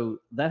guy, so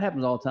that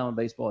happens all the time in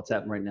baseball. It's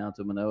happening right now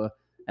to Manoah,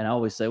 and I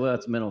always say, well,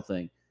 it's a mental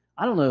thing.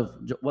 I don't know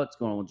what's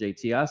going on with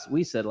JT.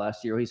 We said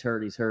last year he's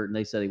hurt, and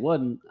they said he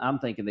wasn't. I'm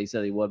thinking they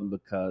said he wasn't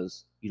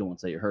because you don't want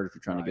to say you're hurt if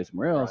you're trying to go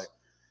somewhere else. Right.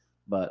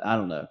 But I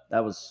don't know.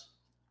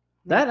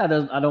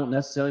 I don't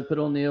necessarily put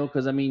on Neil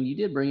because, I mean, you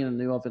did bring in a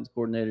new offense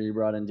coordinator. You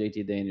brought in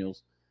JT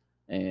Daniels,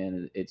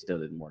 and it still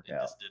didn't work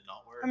out. Just did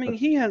not work. I mean,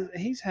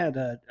 he's had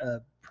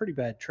a pretty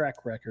bad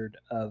track record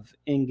of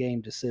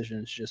in-game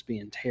decisions just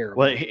being terrible.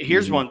 Well,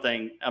 here's one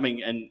thing. I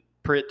mean, and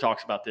Pritt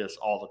talks about this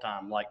all the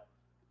time, like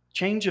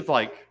change of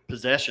like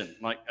possession,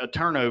 like a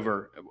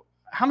turnover.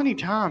 How many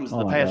times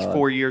the past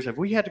 4 years have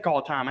we had to call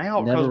a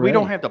timeout because we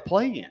don't have to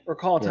play in? Or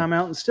call a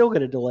timeout and still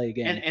get a delay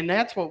game. And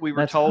that's what we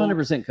were told.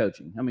 100%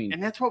 coaching. I mean,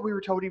 and that's what we were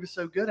told he was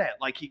so good at.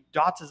 Like he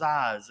dots his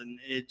I's and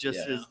it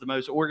just is the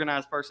most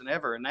organized person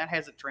ever. And that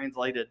hasn't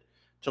translated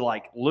to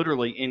like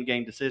literally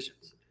in-game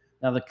decisions.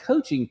 Now the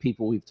coaching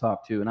people we've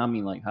talked to, and I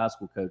mean like high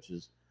school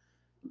coaches,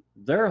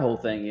 their whole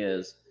thing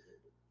is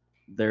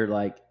they're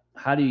like,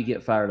 how do you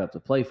get fired up to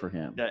play for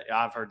him?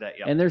 I've heard that.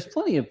 Yeah. And there's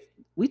plenty of,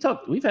 we've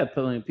had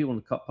plenty of people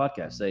on the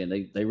podcast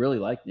saying they really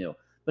like Neil.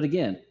 But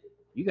again,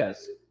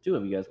 two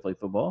of you guys play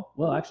football.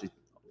 Well, actually,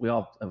 we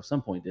all at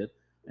some point did.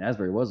 And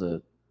Asbury was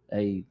a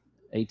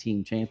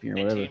team champion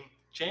or whatever.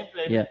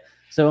 Champion. Yeah.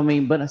 So I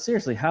mean, but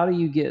seriously, how do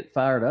you get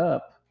fired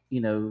up?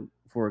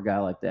 For a guy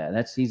like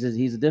that, he's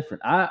a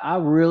different. I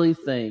really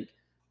think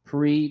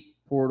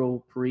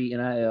pre-portal,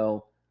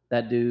 pre-NIL,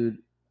 that dude.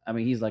 I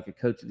mean, he's like a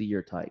coach of the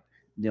year type.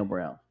 Neil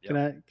Brown.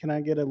 Yep. Can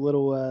I get a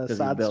little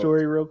side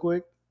story real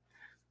quick?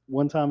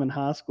 One time in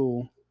high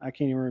school, I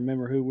can't even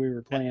remember who we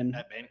were playing.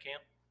 At band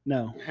camp?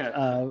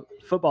 No,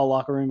 football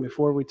locker room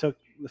before we took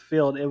the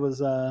field. It was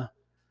the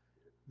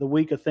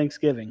week of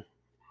Thanksgiving,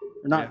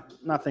 or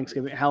not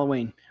Thanksgiving,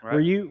 Halloween.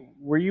 Right.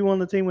 Were you on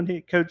the team when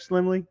Coach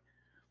Slimley?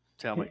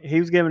 Tell me. He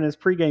was giving his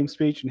pregame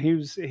speech, and he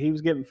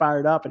was getting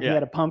fired up, and he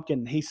had a pumpkin.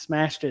 And he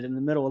smashed it in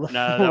the middle of the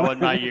floor. No, that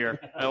wasn't my year.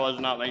 That was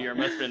not my year. It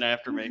must have been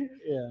after me.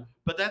 Yeah.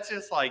 But that's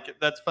just like,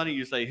 that's funny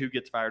you say who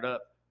gets fired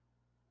up.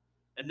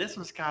 And this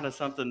was kind of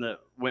something that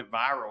went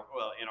viral.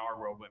 Well, in our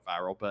world went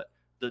viral, but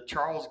the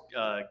Charles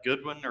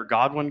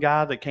Godwin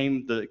guy that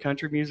came, the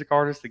country music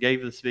artist that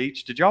gave the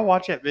speech. Did y'all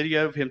watch that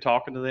video of him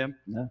talking to them?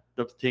 No.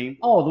 The team?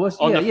 Oh, the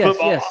football.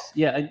 Yes.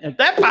 Yeah.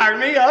 That fired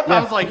me up. Yeah.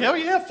 I was like, hell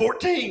yeah,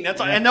 14.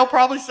 That's and they'll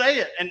probably say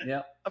it. And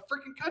a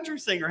freaking country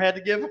singer had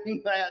to give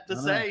him that to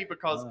say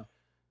because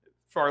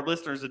for our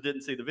listeners that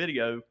didn't see the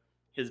video,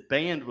 his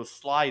band was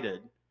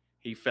slighted.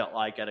 He felt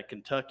like at a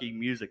Kentucky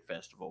music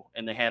festival,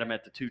 and they had him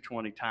at the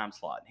 2:20 time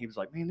slot. And he was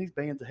like, man, these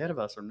bands ahead of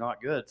us are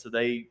not good. So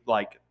they,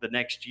 like, the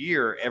next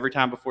year, every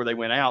time before they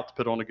went out to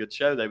put on a good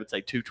show, they would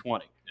say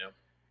 2:20. Yep.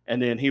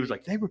 And then he was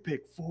like, they were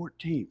picked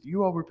 14th.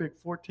 You all were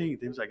picked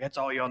 14th. He was like, that's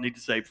all y'all need to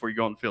say before you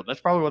go on the field.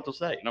 That's probably what they'll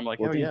say. And I'm like,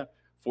 14th. hell yeah,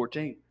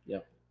 14th. Yeah.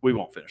 We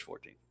won't finish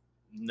 14th.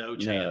 No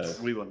chance.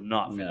 We will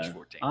not finish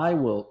 14th. I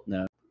will.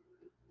 No.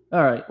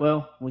 All right.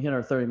 Well, we hit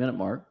our 30-minute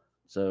mark.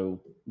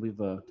 So we've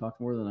talked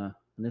more than I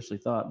initially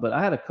thought. But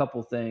I had a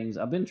couple things.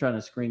 I've been trying to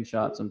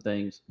screenshot some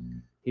things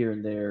here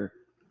and there.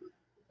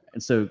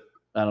 And so,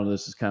 I don't know,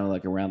 this is kind of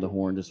like around the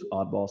horn, just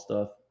oddball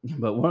stuff.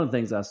 But one of the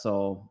things I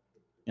saw,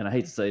 and I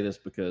hate to say this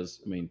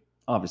because, I mean,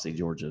 obviously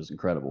Georgia is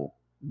incredible.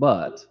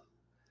 But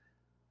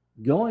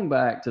going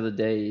back to the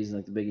days,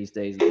 like the Big East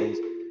days and things,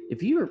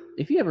 if you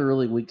have a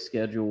really weak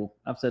schedule,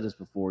 I've said this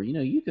before,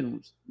 you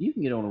can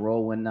get on a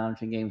roll, win 9 or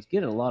 10 games,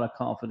 get a lot of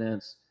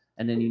confidence,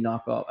 and then you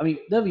knock off. I mean,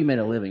 W made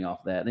a living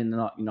off that, and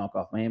then you knock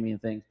off Miami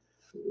and things.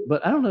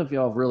 But I don't know if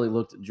y'all have really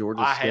looked at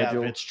Georgia's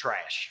schedule. It's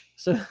trash.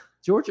 So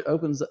Georgia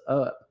opens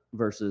up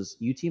versus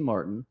UT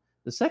Martin.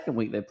 The second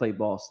week they play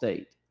Ball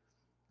State.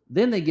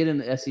 Then they get in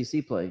the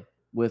SEC play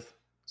with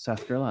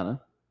South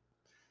Carolina.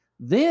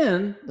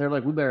 Then they're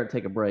like, we better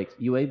take a break.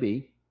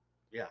 UAB.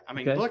 Yeah, I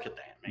mean, Okay. look at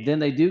that, man. Then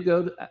they do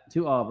go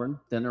to Auburn.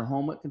 Then they're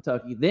home at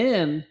Kentucky.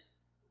 Then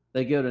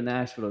they go to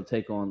Nashville to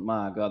take on,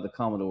 my God, the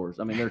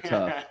Commodores. I mean, they're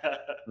tough.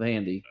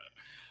 Vandy.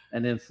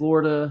 And then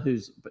Florida,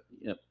 who's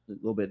a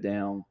little bit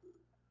down.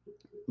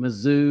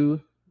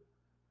 Mizzou,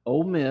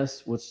 Ole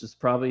Miss, which is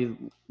probably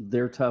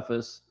their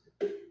toughest.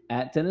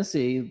 At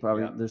Tennessee,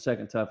 probably their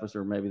second toughest,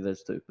 or maybe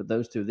those two. But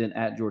those two, then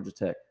at Georgia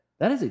Tech.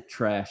 That is a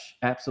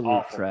absolute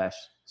Awful. trash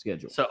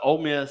schedule. So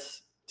Ole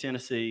Miss,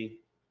 Tennessee.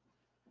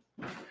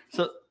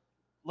 So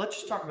let's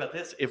just talk about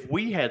this. If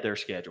we had their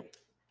schedule.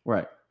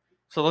 Right.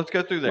 So let's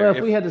go through there. Well,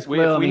 if we had this,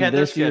 well, I mean, had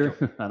this their year,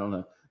 schedule. I don't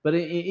know. But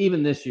we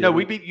beat No,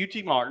 we beat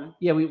UT Martin.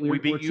 Yeah, we beat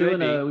we're 2-0.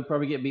 UAB. We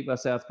probably get beat by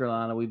South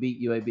Carolina. We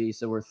beat UAB,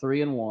 so we're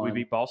 3-1. We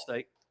beat Ball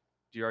State.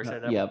 Did you already say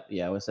that?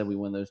 Yeah. I said we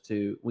win those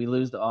two. We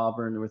lose to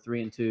Auburn. We're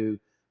 3-2.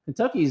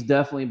 Kentucky is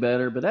definitely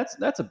better, but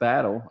that's a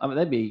battle. I mean,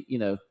 that'd be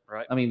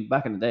right. I mean,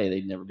 back in the day,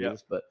 they'd never beat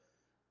us, but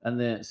and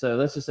then so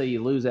let's just say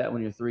you lose that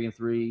when you're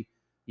 3-3.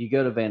 You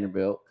go to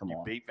Vanderbilt.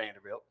 You beat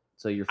Vanderbilt.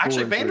 So you're 4-3.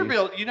 Actually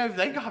Vanderbilt.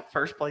 They got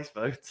first place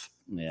votes.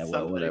 Yeah, well,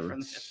 Somebody whatever. from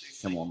the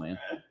SEC. Come on, man.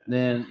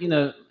 Then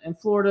in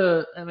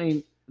Florida, I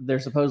mean, they're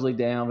supposedly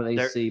down with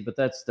ACC, but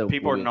that's still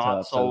people are really not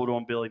tough, sold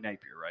on Billy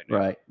Napier right now.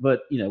 Right,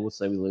 but we'll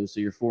say we lose,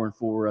 so you're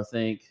 4-4. I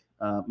think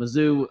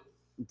Mizzou,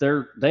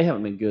 they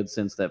haven't been good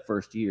since that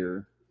first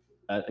year.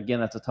 Again,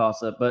 that's a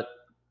toss up. But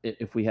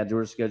if we had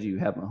Georgia's schedule, you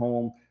have them at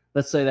home.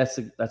 Let's say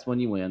that's when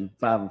you win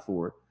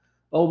 5-4.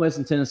 Ole Miss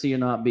and Tennessee are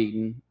not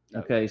beaten.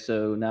 Okay,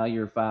 so now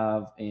you're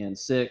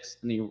 5-6,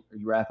 and you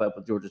wrap up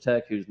with Georgia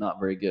Tech, who's not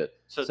very good.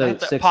 So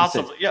that's 6-6.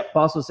 possibly,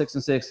 Possible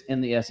 6-6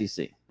 in the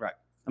SEC. Right.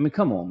 I mean,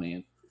 come on,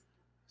 man.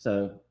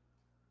 So,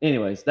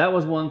 anyways, that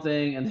was one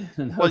thing.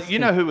 And well, you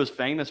know who was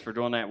famous for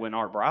doing that when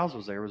Art Briles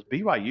was there was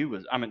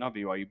BYU. Not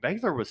BYU.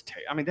 Baylor was.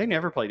 They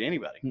never played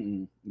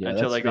anybody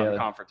until they got the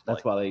conference play.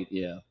 That's why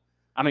they.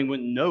 I mean,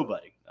 when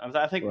nobody.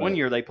 I think one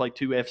year they played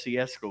 2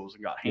 FCS schools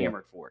and got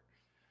hammered for it.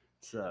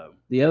 So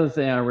the other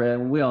thing I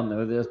read, and we all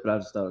know this, but I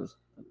just thought it was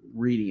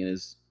reading it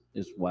is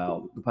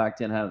wow. The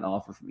Pac-10 had an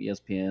offer from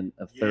ESPN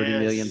of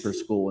 $30 million per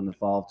school in the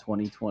fall of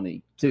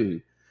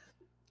 2022.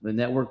 The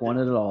network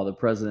wanted it all. The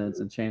presidents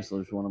and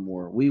chancellors wanted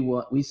more.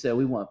 We said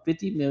we want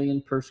 $50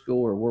 million per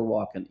school, or we're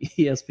walking.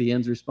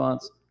 ESPN's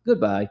response: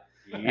 goodbye.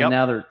 Yep. And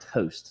now they're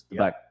toast.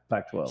 The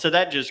Pac-12. So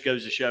that just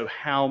goes to show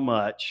how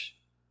much.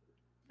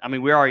 I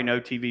mean, we already know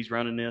TV's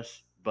running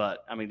this,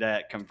 but I mean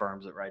that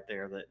confirms it right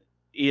there that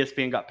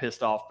ESPN got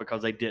pissed off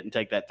because they didn't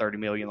take that $30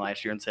 million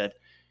last year and said,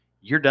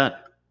 "You're done.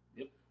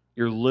 Yep.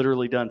 You're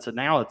literally done." So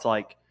now it's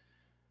like,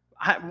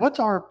 what's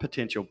our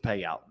potential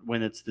payout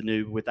when it's the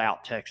new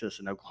without Texas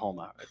and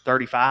Oklahoma?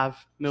 $35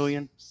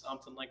 million,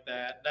 something like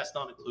that. That's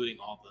not including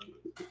all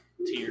the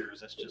tiers.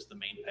 That's just the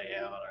main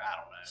payout, or I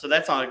don't know. So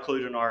that's not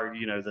including our,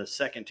 the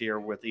second tier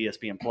with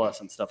ESPN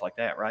Plus and stuff like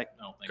that, right?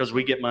 I don't think because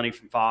we get money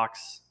from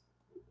Fox,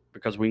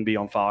 because we can be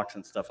on Fox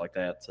and stuff like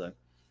that. So.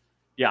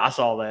 Yeah, I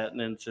saw that, and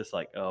then it's just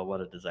like, oh,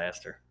 what a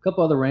disaster. A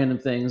couple other random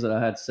things that I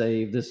had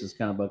saved. This is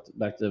kind of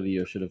back to the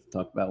video I should have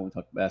talked about when we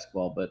talked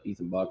basketball, but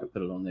Ethan Baca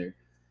put it on there.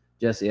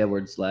 Jesse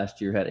Edwards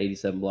last year had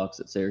 87 blocks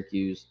at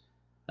Syracuse.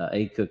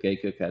 A. Cook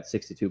had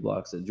 62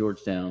 blocks at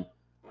Georgetown.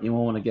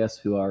 Anyone want to guess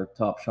who our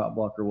top shot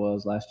blocker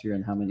was last year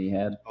and how many he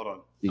had? Hold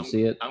on. Did you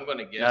see it? I'm going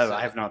to guess. No,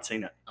 I have not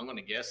seen it. I'm going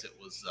to guess it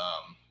was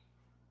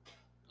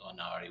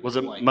was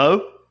it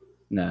Mo?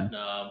 No.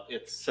 No,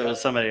 it's so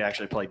somebody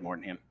actually played more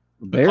than him.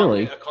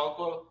 Barely.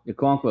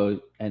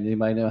 Okonkwo. And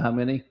anybody know how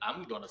many?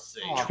 I'm going to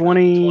say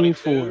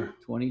 24.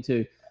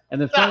 22.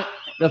 And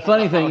the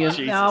funny thing is,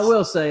 Jesus. now I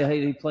will say,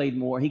 hey, he played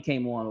more. He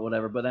came on or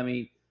whatever. But I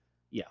mean,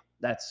 yeah,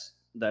 that's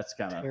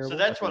kind of. So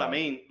that's what I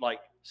mean. Like,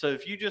 so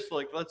if you just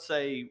let's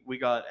say we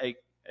got a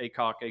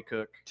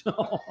Cook,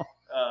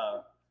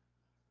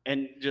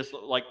 and just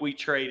like we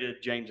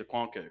traded James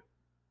Okonkwo,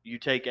 you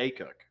take A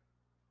Cook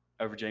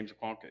over James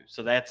Okonkwo.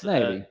 So that's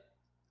maybe.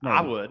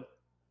 I would.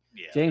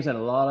 Yeah. James had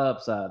a lot of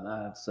upside,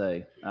 I'd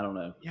say. I don't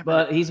know. Yeah,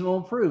 but he's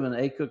more proven.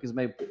 A. Cook is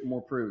made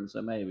more proven,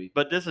 so maybe.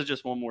 But this is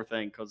just one more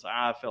thing because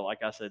I felt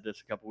like I said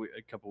this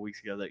a couple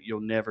weeks ago that you'll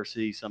never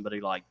see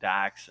somebody like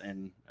Dax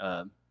and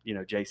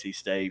J.C.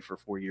 Stave for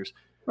 4 years.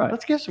 Right.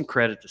 Let's give some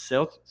credit to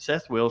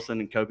Seth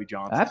Wilson and Kobe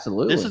Johnson.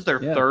 Absolutely. This is their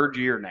third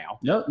year now.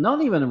 No,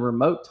 not even a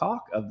remote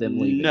talk of them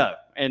leaving. No,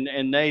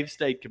 and they've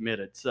stayed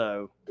committed.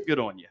 So good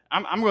on you.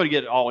 I'm going to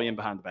get all in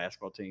behind the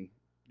basketball team.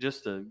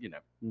 Just to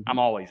I'm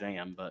always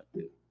am. But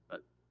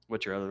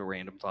what's your other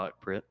random thought,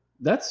 Britt?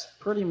 That's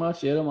pretty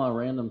much it on my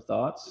random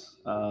thoughts.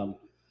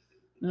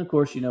 And of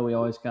course, we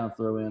always kind of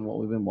throw in what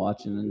we've been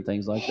watching and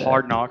things like that.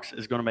 Hard Knocks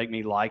is going to make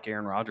me like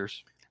Aaron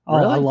Rodgers. Oh,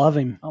 Really? I love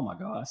him. Oh my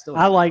God,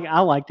 I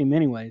liked him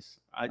anyways.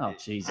 Oh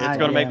Jesus! It's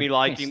going to make me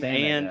like Can't him, stand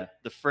that and guy.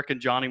 the freaking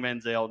Johnny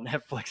Manziel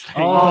Netflix thing.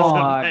 Oh was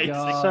my amazing.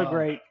 God. So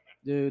great.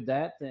 Dude,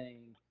 that thing.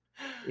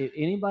 If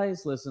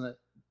anybody's listening,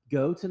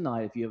 go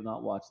tonight if you have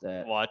not watched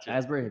that. Watch it.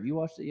 Asbury, have you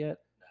watched it yet?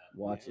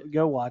 Watch it.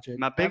 Go watch it.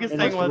 My biggest It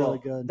thing looks was really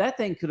good. That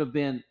thing could have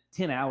been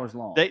 10 hours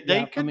long.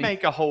 they could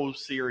make a whole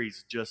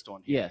series just on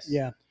him. Yes.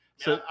 Yeah.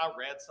 So I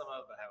read some of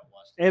it, but I haven't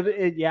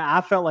watched it.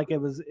 I felt like it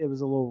was a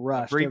little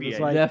rushed. It was Abbreviated.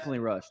 like Definitely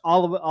rushed.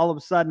 all of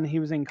a sudden he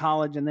was in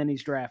college and then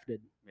he's drafted.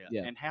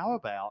 Yeah. And how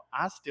about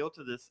I still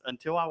to this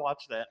until I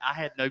watched that I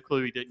had no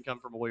clue he didn't come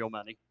from oil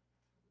money.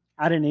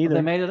 I didn't But either.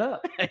 they made it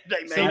up. They I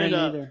made it didn't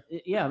up. either.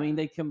 Yeah, I mean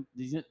they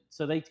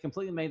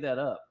completely made that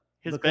up.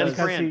 His Because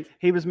best friend.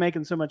 he was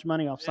making so much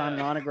money off signing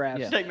Yeah.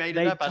 autographs. Yeah. They made it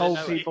They up. I told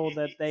didn't know. people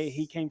that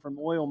he came from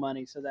oil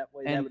money, so that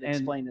way that And- would and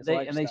explain his they-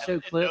 lifestyle. and they showed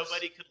And clips.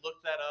 nobody could look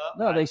that up.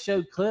 No, they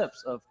showed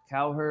clips of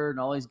Cowherd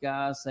and all these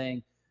guys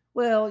saying,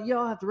 "Well,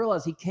 y'all have to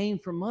realize he came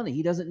from money.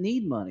 He doesn't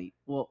need money."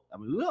 Well, I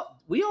mean,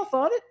 we all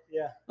thought it.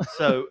 Yeah.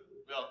 So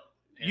Well,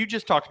 you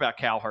just talked about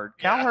Cowherd.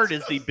 Yeah. Cowherd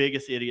is the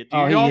biggest idiot. Do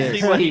Oh, he you all is.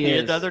 see what he He did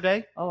is. the other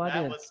day Oh, I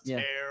that did. was Yeah.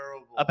 terrible.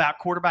 about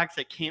quarterbacks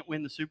that can't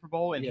win the Super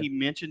Bowl? And Yeah. he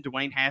mentioned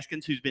Dwayne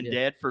Haskins, who's been Yeah.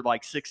 dead for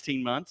like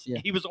 16 months. Yeah.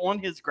 He was on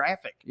his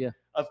graphic Yeah.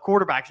 of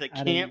quarterbacks that I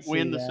can't didn't see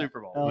win the that. Super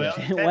Bowl. Oh, Well,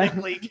 okay.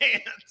 technically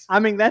can't. I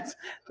mean, that's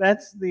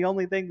the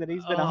only thing that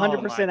he's been Oh,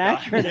 100% my God.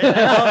 accurate.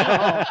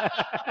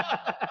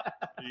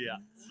 Yeah.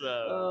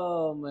 So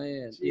Oh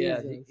man,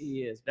 yeah, Jesus.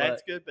 he is.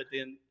 that's but good. But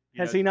then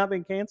Has he not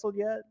been canceled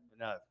yet?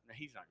 No,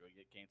 he's not going to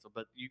get canceled.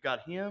 But you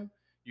got him.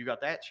 You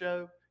got that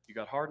show. You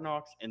got Hard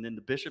Knocks, and then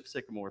the Bishop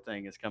Sycamore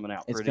thing is coming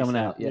out. It's pretty coming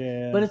soon. out.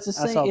 Yeah. But it's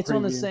the I same. saw a It's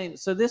on the preview. same.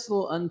 So this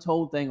little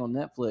untold thing on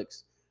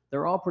Netflix,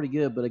 they're all pretty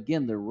good, but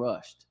again, they're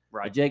rushed. The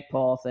Right. Jake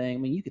Paul thing. I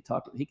mean, he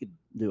could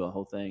do a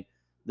whole thing.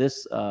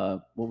 This,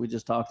 what we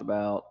just talked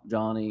about,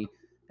 Johnny,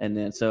 and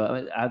then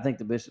I think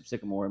the Bishop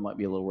Sycamore might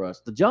be a little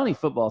rushed. The Johnny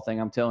football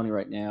thing, I'm telling you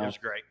right now, It was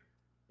great.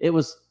 it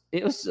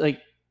was like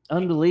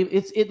unbelievable.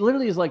 It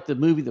literally is like the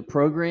movie The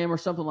Program or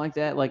something like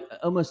that, like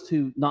almost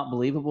too not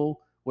believable.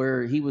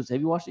 Where he was.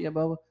 Have you watched it yet,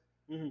 Bubba?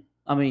 Mhm.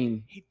 I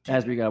mean, He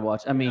Asbury, you gotta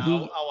watch. I mean,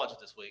 I'll watch it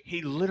this week.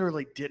 he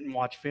literally didn't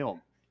watch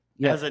film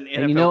yeah. as an NFL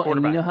And you know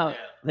quarterback. how Yeah.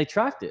 they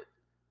tracked it,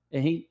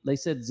 and they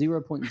said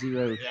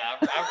 0.0. Yeah,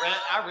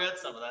 I read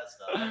some of that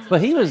stuff. That's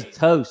But he was insane.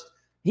 toast.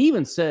 He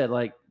even said,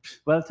 like,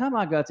 by the time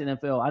I got to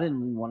NFL, I didn't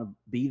even want to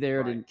be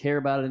there. Right. Didn't care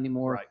about it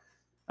anymore. Right.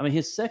 I mean,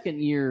 his second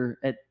year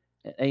at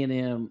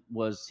A&M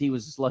he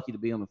was just lucky to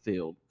be on the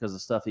field because of the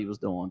stuff he was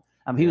doing.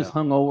 I mean, he was Yeah.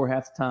 hungover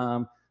half the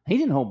time. He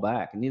didn't hold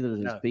back, and neither did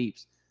his No.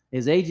 peeps.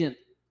 His agent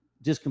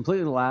just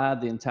completely lied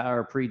the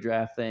entire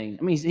pre-draft thing.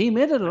 I mean, he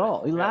admitted it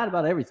all. He lied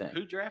about everything.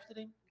 Who drafted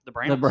him? The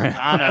Browns. Browns.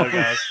 I know,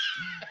 guys.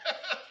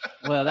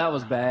 Well, that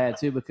was bad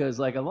too because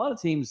like a lot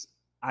of teams,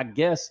 I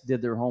guess,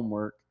 did their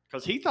homework.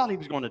 Because he thought he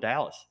was going to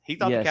Dallas. He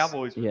thought Yes. the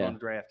Cowboys were Yeah. going to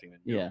draft him.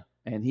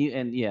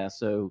 Yeah,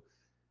 so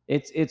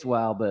it's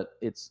wild, but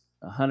it's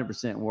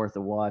 100% worth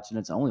a watch, and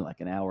it's only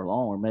like an hour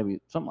long or maybe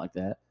something like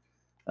that.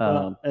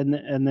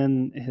 And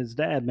then his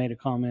dad made a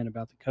comment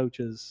about the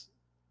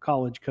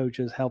college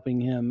coaches helping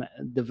him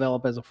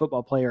develop as a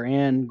football player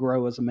and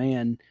grow as a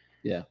man.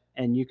 Yeah.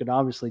 And you could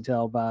obviously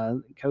tell by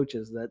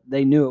coaches that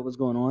they knew it was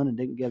going on and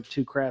didn't give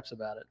two craps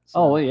about it. So,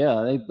 Oh well,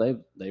 yeah,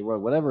 they were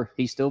whatever.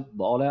 He still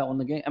balled out on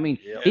the game. I mean,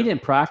 Yeah. he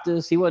didn't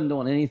practice. He wasn't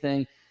doing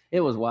anything.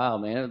 It was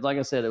wild, man. It was, like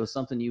I said, it was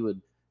something you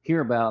would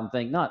hear about and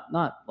think not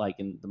like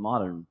in the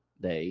modern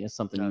day. It's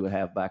something you would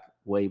have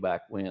way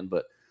back when.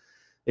 But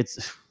it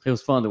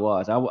was fun to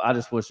watch. I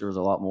just wish there was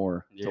a lot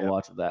more to Yeah.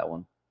 watch of that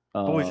one.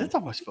 Boys, it's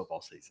almost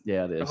football season.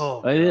 Yeah, it is.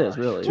 Oh, It is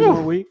gosh. really. 2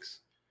 more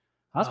weeks.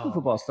 High school Oh,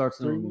 football starts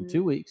in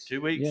 2 weeks.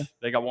 2 weeks. Yeah.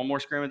 They got one more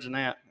scrimmage than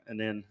that, and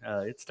then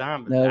it's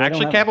time. No, they don't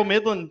Actually, have- Cabell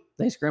Midland.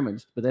 They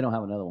scrimmaged, but they don't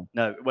have another one.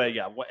 No, well,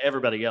 yeah.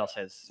 Everybody else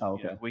has. Oh,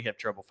 okay. We have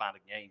trouble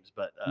finding games,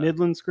 but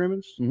Midland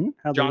scrimmage. Mhm.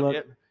 How'd they John,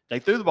 look? they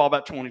threw the ball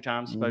about 20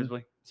 times Mhm.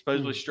 supposedly.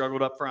 Supposedly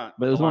struggled up front.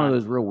 But it was one of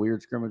those real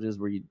weird scrimmages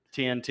where it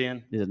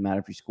 10-10. doesn't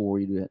matter if you score,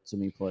 you do so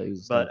many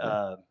plays. and But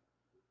stuff.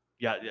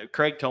 yeah,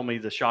 Craig told me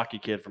the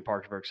Shockey kid from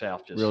Parkersburg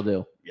South just Real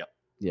deal. Yep.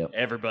 Yep.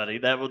 Everybody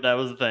that was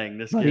the thing.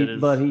 This But kid he, is.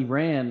 but he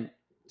ran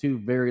 2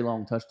 very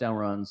long touchdown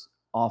runs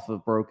off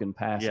of broken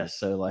passes. Yes.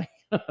 So like,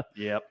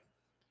 Yep.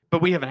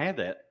 But we haven't had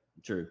that.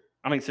 true.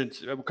 I mean,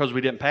 because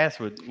we didn't pass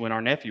when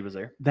our nephew was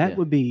there. That Yeah.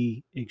 would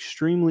be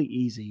extremely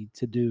easy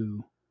to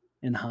do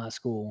in high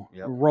school.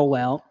 Yep. Roll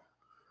out.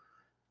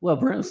 Well,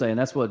 Brent was saying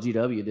that's what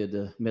GW did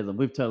to Midland.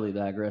 We've totally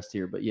digressed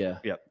here, but yeah.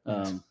 Yep.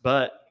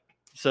 But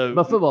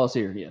But football's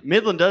here, yeah.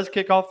 Midland does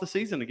kick off the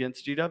season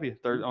against GW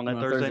on that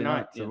On Thursday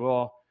night. yeah.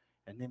 So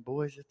and then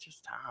boys, it's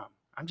just time.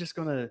 I'm just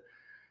gonna.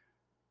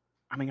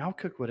 I mean, I'll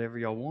cook whatever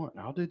y'all want.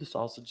 I'll do the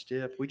sausage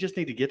dip. We just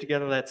need to get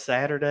together that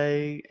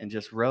Saturday and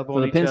just rub For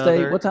on the each Penn other.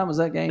 State, what time was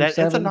that game? It's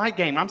a 7? night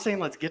game. I'm saying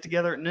let's get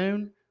together at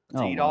noon.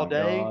 Let's eat my all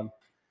day. God.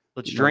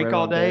 Let's You know, drink right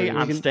all on day. there.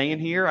 I'm staying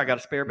here. I got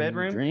a spare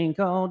bedroom. Drink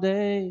all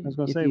day. I was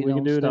gonna if say, you we can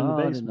don't do it in the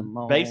start basement.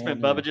 morning.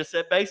 Basement. Bubba just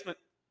said basement.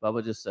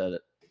 Bubba just said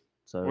it.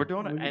 So We're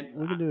doing it. We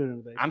And can do it in the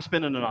basement. I'm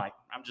spending the night.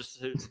 I'm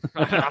just.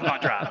 I'm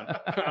not driving.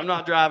 I'm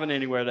not driving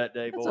anywhere that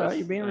day, That's boys. all right.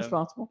 You're being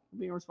responsible. You're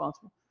being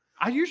responsible.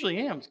 I usually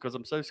am because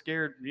I'm so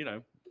scared. You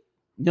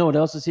know what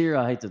else is here?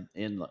 I hate to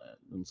end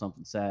on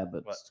something sad,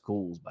 but What?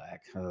 school's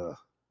back.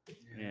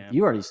 Yeah.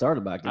 You already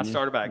started back, I didn't you?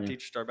 started back. Yeah.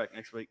 Teacher started back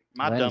next week.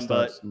 My Landon dumb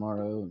butt starts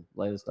tomorrow, and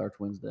Layla starts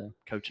Wednesday.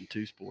 coaching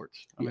 2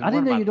 sports. I mean, didn't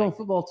what know am I you're doing thinking?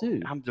 football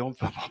too. I'm doing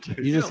football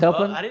too. You just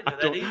helping? I didn't know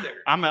that either.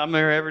 I'm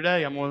there every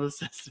day. I'm one of the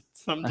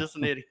assistants. I'm just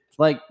an idiot.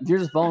 Like you're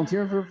just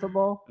volunteering for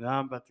football? No,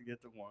 I'm about to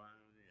get to one.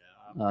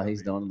 Yeah.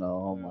 He's doing it.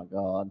 Oh my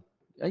God!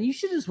 You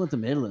should have just went to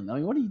Midland. I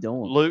mean, what are you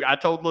doing? Luke, I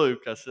told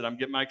Luke, I said, I'm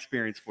getting my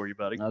experience for you,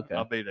 buddy. Okay.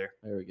 I'll be there.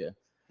 There we go.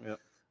 Yep.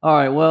 All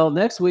right. Well,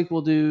 next week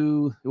we'll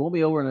do. It won't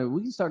be over, and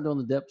we can start doing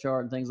the depth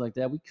chart and things like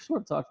that. We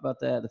sort of talked about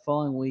that the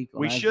following week.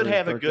 We should Asbury's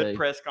have a birthday. good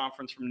press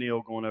conference from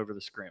Neil going over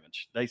the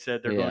scrimmage. They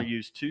said they're going to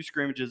use 2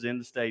 scrimmages in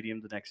the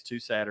stadium the next 2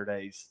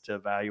 Saturdays to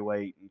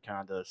evaluate and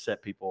kind of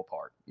set people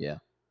apart. Yeah.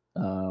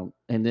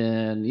 And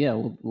then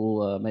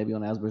we'll maybe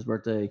on Asbury's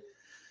birthday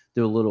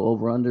do a little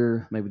over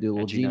under, maybe do a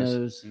little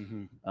Geno's.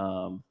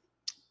 Mm-hmm.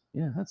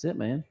 Yeah, that's it,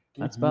 man.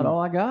 That's about all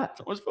I got.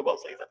 So it's football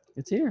season.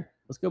 It's here.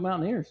 Let's go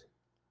Mountaineers.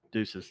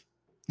 Deuces.